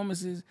 minute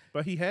performances,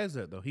 But he has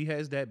that though. He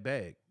has that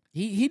bag.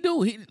 he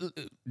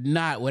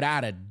not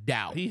without a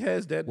doubt. He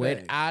has that bag.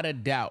 Without a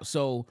doubt.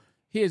 So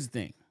here's the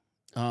thing.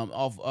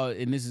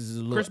 And this is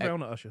a little Chris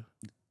Brown or Usher?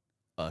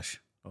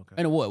 Ush. Okay.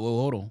 And what? Well,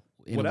 hold on.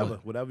 In a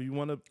what? Whatever you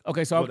want to.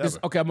 Okay, so whatever.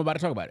 I'm about to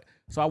talk about it.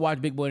 So I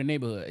watch Big Boy in the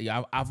Neighborhood.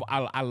 Yeah, I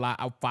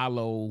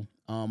follow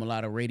a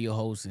lot of radio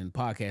hosts and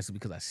podcasters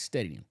because I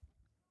study them.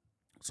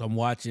 So I'm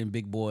watching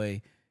Big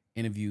Boy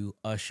interview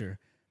Usher,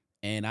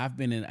 and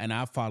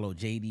I follow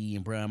JD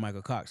and Brian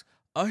Michael Cox.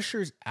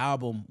 Usher's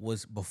album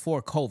was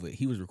before COVID.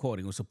 He was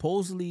recording. It was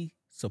supposedly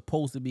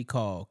supposed to be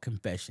called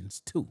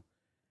Confessions 2.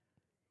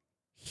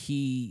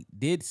 He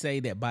did say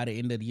that by the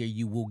end of the year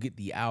you will get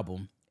the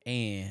album,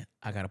 and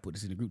I gotta put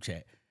this in the group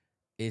chat.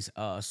 It's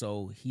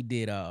so he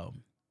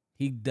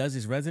does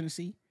his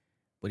residency,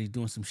 but he's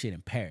doing some shit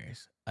in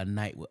Paris, a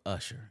night with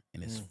Usher,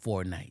 and it's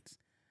 4 nights.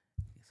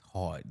 It's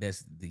hard.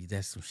 That's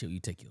some shit you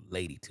take your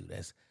lady to.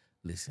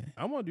 Listen.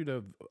 I want to do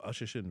the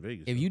Usher shit in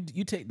Vegas. If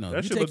you take no,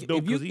 that you shit take was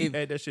dope because he if,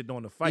 had that shit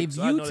during the fight. if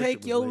so I you know that shit take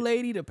was your lit.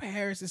 lady to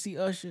Paris to see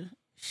Usher,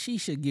 she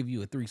should give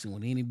you a threesome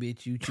with any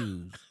bitch you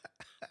choose.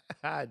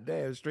 God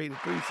damn, straight to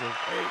threesome.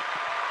 Hey.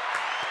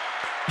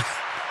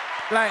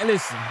 Like,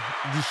 listen,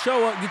 just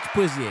show up, get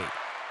your pussy ate.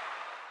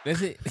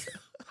 That's it.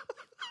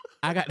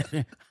 I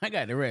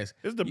got the rest.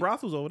 It's the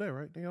brothels over there,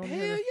 right? They on Hell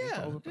there?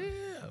 yeah. Over there.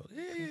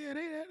 Yeah.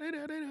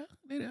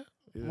 They there.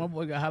 Yeah. My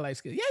boy got highlight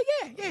skills.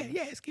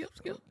 Yeah. Skip.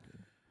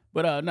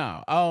 But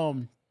no.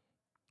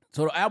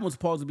 So the album's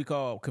supposed to be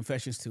called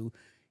Confessions 2.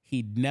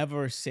 He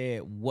never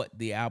said what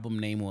the album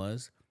name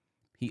was.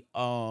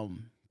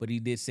 But he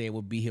did say it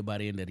would be here by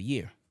the end of the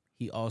year.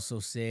 He also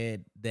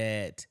said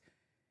that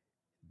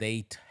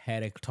they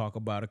had a talk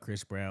about a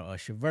Chris Brown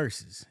Usher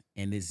versus,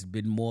 and it's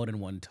been more than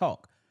one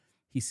talk.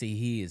 He said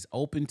he is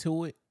open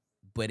to it,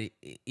 but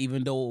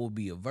even though it will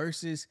be a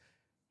versus,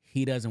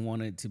 he doesn't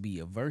want it to be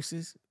a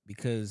versus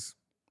because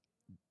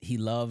he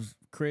loves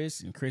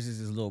Chris and Chris is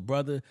his little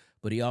brother,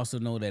 but he also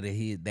know that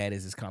that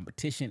is his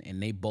competition,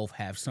 and they both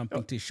have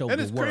something to show And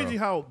the it's world. crazy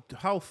how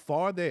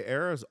far their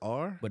eras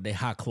are, But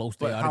how close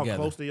they but are how together.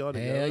 close they are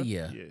together. Hell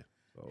yeah.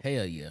 So,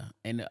 Hell yeah.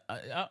 And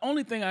the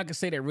only thing I can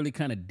say that really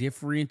kind of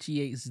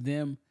differentiates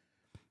them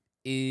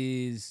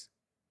is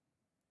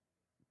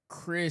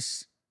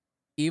Chris,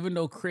 even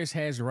though Chris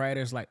has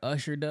writers like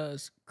Usher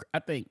does, I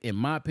think, in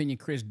my opinion,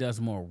 Chris does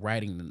more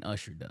writing than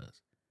Usher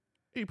does.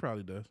 he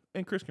probably does.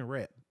 And Chris can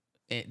rap.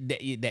 And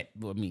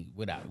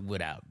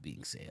without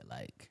being said,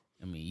 like,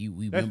 I mean,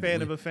 we That's remember-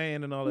 fan of a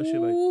fan and all that shit.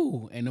 Like,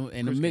 Ooh, and the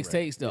Chris can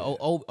mixtapes, the rap.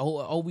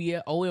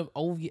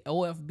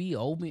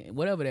 OFB,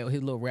 whatever that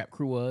his little rap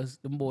crew was,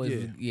 them boys,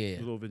 the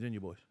little Virginia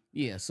boys.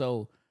 yeah.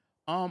 So,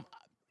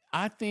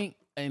 I think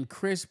in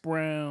Chris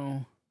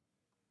Brown,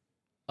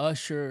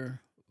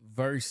 Usher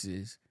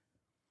versus,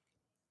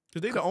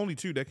 Because they're the only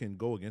two that can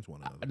go against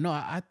one another. No,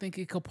 I think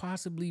it could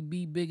possibly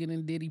be bigger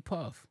than Diddy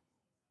Puff.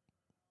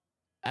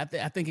 I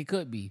think it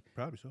could be.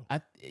 Probably so.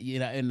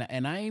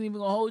 And I ain't even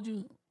gonna hold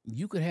you.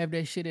 You could have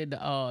that shit at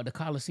the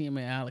Coliseum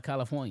in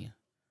California.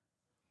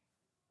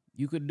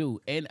 You could do.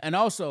 And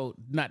also,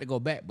 not to go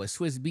back, but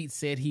Swiss Beats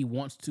said he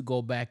wants to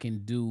go back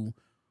and do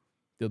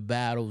the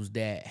battles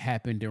that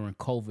happened during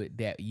COVID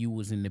that you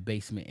was in the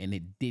basement and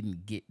it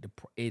didn't get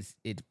its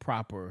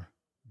proper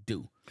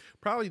due.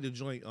 Probably the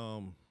joint.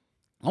 I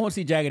want to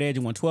see Jagged Edge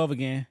in 112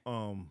 again.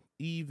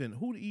 Eve and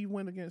who did Eve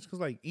win against? Because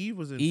like Eve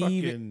was in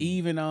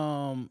Eve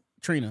and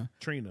Trina.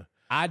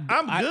 I'm good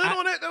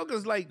on that though,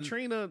 because like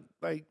Trina,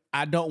 like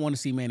I don't want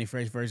to see Manny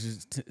Fresh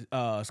versus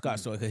Scott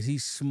Storch because he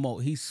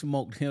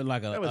smoked him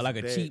like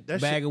a cheap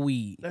bag of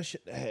weed. That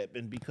shit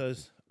happened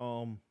because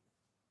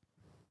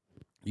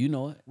you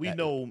know it. We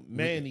know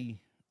Manny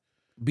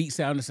beats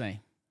sound the same.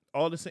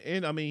 All the same,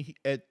 and I mean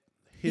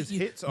his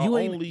hits are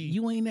only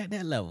you ain't at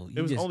that level.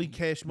 It was only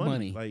Cash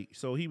Money. Like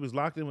so he was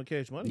locked in with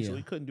Cash Money, so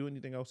he couldn't do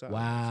anything else.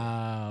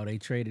 Wow, they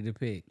traded the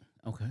pick.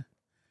 Okay,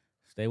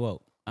 stay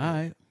woke. All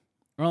right.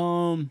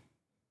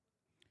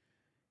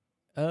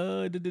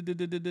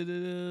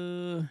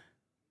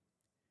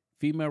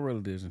 Female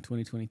relatives in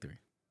 2023.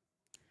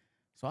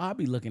 So I'll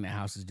be looking at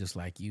houses just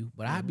like you,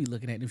 but I'll be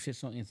looking at them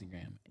shits on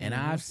Instagram. And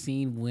I've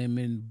seen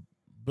women,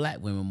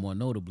 black women more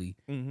notably,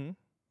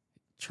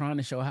 trying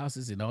to show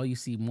houses, and all you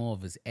see more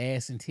of is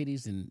ass and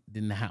titties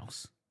than the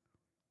house.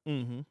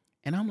 And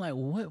I'm like,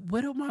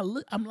 what am I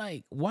look? I'm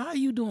like, why are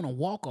you doing a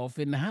walk-off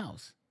in the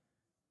house?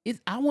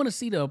 I want to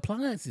see the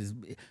appliances.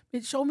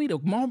 Show me the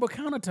marble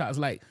countertops.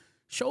 Like,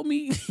 show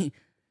me the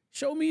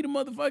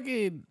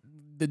motherfucking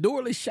the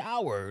doorless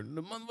shower,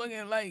 the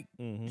motherfucking like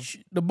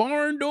the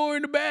barn door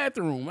in the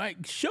bathroom.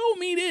 Like, show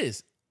me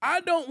this. I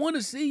don't want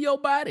to see your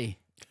body.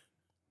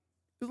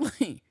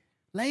 Like,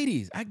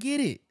 ladies, I get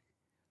it.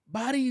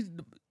 Bodies,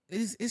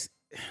 it's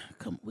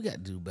come. We got to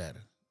do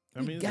better.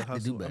 I mean, it's a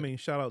hustle. I mean,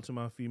 shout out to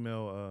my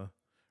female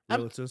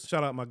relatives.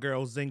 Shout out my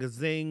girl Zinga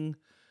Zing.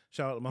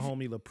 Shout out to my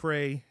homie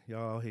Lepre.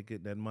 Y'all here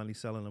getting that money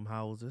selling them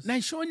houses. Now,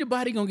 showing your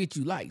body gonna get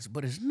you likes,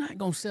 but it's not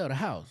gonna sell the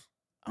house.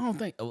 I don't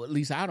think, or at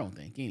least I don't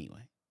think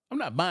anyway. I'm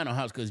not buying a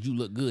house because you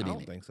look good in it. I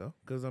don't think so.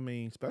 Because, I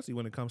mean, especially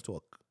when it comes to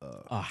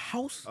a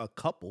house? A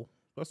couple.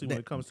 Especially when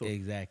it comes to...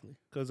 Exactly.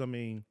 Because, I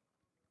mean,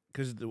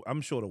 I'm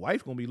sure the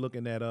wife going to be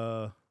looking at,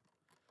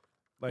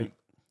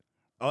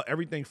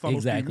 everything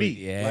funnels through me.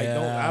 Yeah. Like,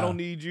 I don't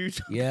need you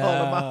to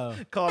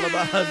call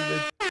my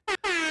husband.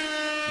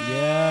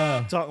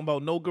 Yeah. Talking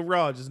about no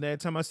garages. And every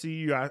time I see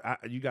you,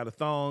 you got a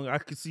thong. I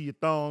can see your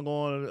thong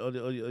on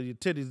or your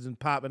titties and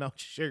popping out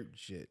your shirt and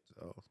shit.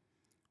 So...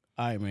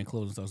 All right, man.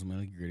 Closing thoughts, man.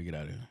 Let's get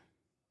out of here.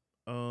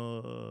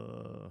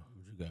 What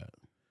you got?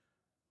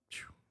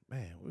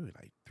 Man, we were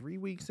like 3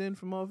 weeks in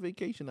from our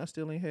vacation. I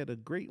still ain't had a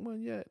great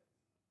one yet.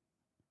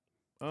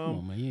 Come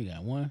on, man. You ain't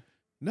got one?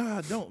 Nah,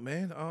 I don't,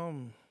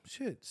 man.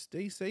 Shit.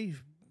 Stay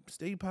safe.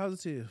 Stay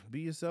positive.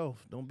 Be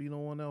yourself. Don't be no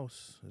one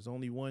else. There's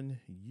only one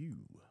you.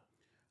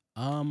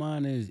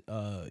 Mine is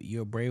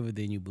you're braver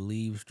than you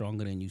believe,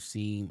 stronger than you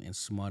seem, and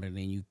smarter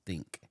than you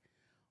think.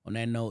 On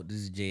that note, this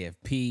is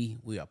JFP.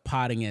 We are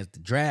potting as the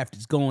draft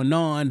is going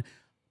on.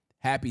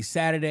 Happy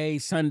Saturday,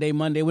 Sunday,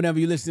 Monday, whenever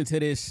you listen to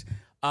this.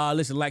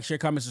 Listen, like, share,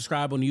 comment,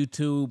 subscribe on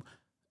YouTube.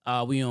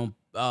 We on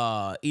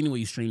anywhere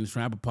you stream this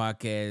from Apple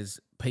Podcasts.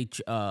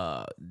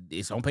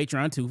 It's on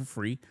Patreon too for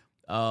free.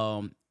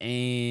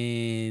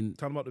 And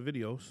talking about the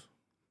videos.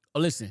 Oh,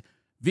 listen,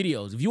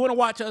 videos. If you want to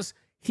watch us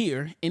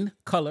here in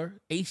color,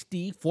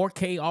 HD,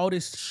 4K, all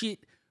this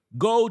shit,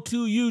 go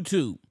to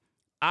YouTube.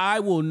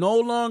 I will no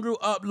longer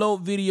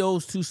upload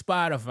videos to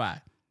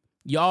Spotify.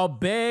 Y'all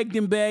begged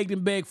and begged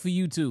and begged for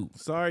YouTube.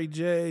 Sorry,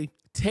 Jay.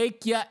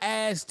 Take your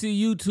ass to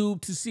YouTube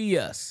to see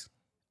us.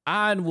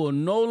 I will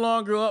no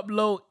longer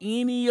upload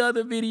any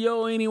other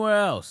video anywhere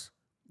else.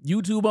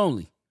 YouTube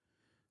only.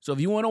 So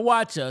if you want to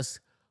watch us,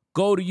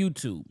 go to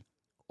YouTube.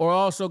 Or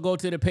also go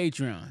to the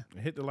Patreon.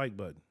 Hit the like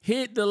button.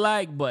 Hit the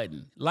like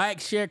button. Like,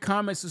 share,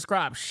 comment,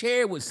 subscribe.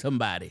 Share with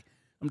somebody.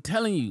 I'm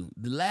telling you,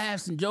 the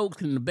laughs and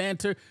jokes and the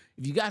banter,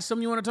 if you got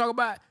something you want to talk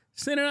about,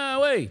 send it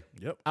our way.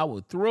 Yep. I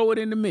will throw it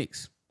in the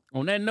mix.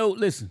 On that note,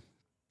 listen,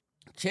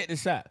 check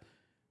this out.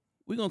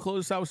 We're going to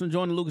close this out with some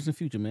Joyner Lucas in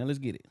Future, man. Let's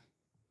get it.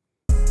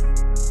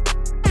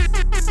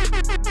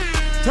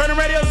 Turn the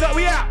radios up.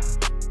 We out.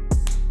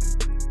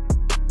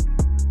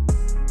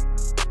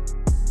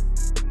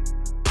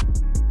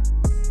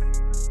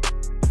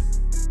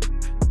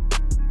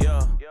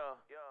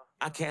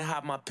 I can't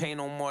hide my pain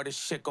no more, this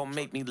shit gon'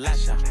 make me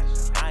lash out.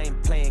 I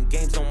ain't playing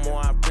games no more,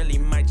 I really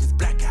might just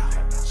black out.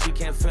 She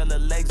can't feel her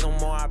legs no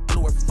more, I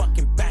blew her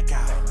fucking back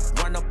out.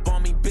 Run up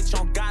on me, bitch,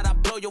 on God, I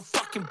blow your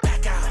fucking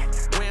back out.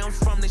 Where I'm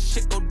from, this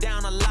shit go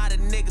down, a lot of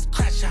niggas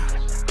crash out.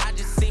 I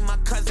just seen my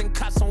cousin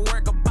cut some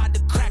work about the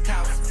crack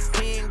house.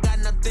 He ain't got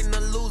nothing to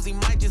lose, he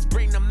might just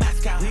bring the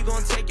mask out. We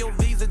gon' take your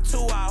visa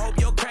too, I hope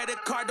your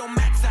credit card don't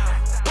max out.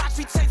 Watch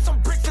me take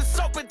some bricks and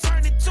soap and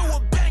turn it to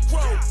a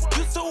bankroll.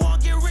 Used to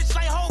want get rich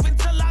like Hope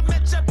until I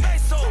met your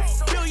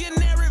pesos.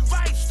 Billionaire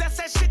advice, that's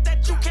that shit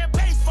that you can't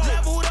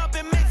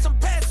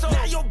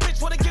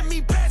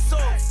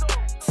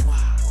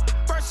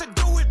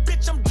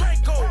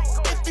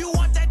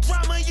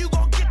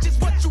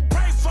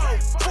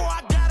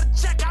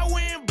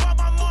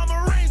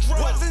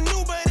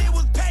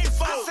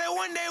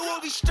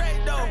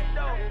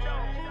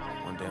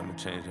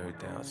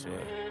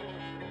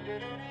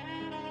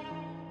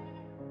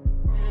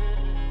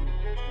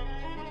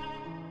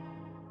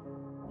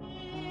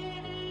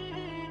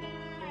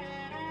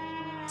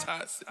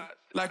toxic.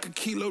 Like a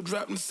kilo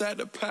dropped inside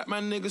the pot,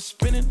 my nigga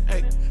spinning.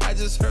 Hey, I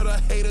just heard a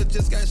hater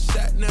just got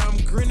shot, now I'm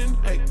grinning.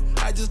 Hey,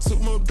 I just took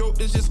more dope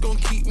that's just gon'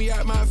 keep me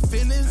out my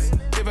feelings.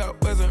 If I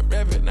wasn't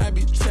rapping, I'd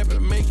be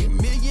trapping, making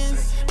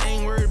millions.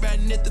 Ain't worried about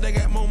nothing, I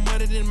got more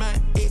money than my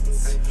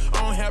ex.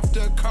 I don't have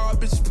to call,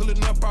 bitch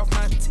pulling up off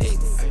my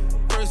text.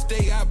 First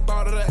day I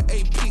bought her the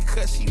AP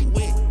cause she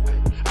wet.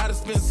 I done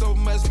spent so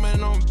much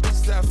money on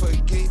bitches I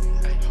forget.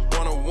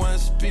 101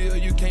 spill,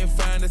 you can't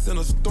find this in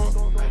a store.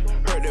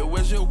 Heard that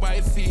was your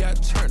wifey, I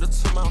turned her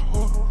to my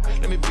whore.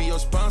 Let me be your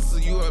sponsor,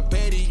 you a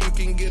baddie, you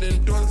can get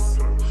endorsed.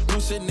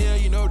 New Chanel,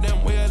 you know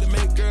damn well to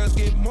make girls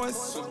get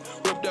moist.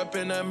 Whipped up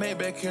in a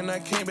Maybach and I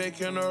came back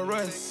in a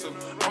rush.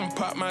 I'ma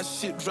pop my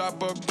shit,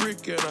 drop a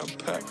brick in a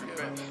pack.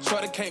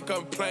 Shorty can't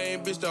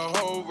complain, bitch, the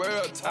whole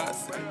world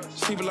toxic.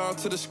 She belong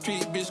to the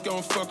street, bitch,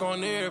 gon' fuck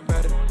on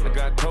everybody. I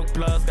got coke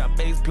plugs, got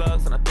bass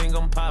plugs, and I think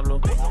I'm Pablo.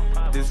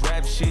 This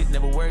rap shit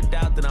never worked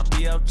out, then I'll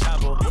be El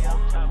Chavo.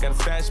 Got a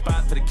stash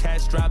spot for the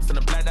cash drops and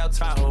a blacked out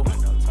Tahoe.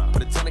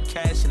 Put a ton of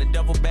cash in a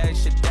double bag,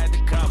 shit that to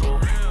Cabo.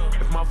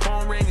 If my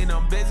phone ringing,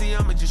 I'm busy,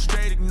 I'ma just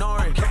straight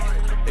ignore it.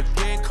 If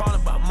you ain't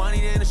calling about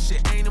money, then the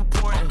shit ain't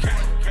important.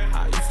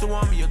 I used to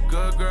want me a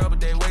good girl, but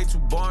they way too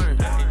boring.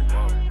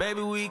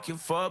 Baby, we can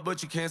fuck,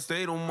 but you can't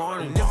stay till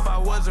morning. If I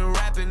wasn't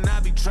rapping,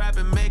 I'd be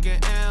trapping, making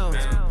M's.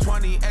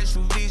 20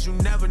 SUVs, you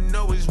never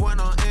know which one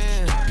on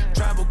end.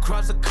 Travel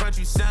across the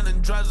country, selling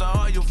drugs to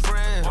all your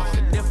friends.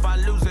 And if I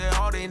lose it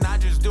all, then I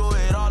just do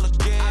it all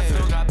again. I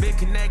still got big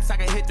connects, I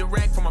can hit the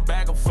rack from a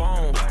bag of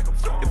phone.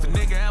 If a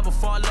nigga ever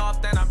fall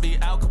off, then I be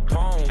Al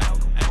Capone.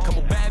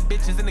 Couple bad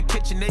bitches in the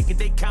kitchen,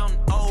 they counting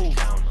O's.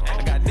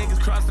 I got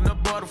niggas crossing the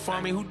border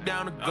for me, who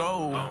down to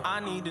go? I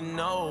need to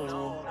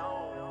know.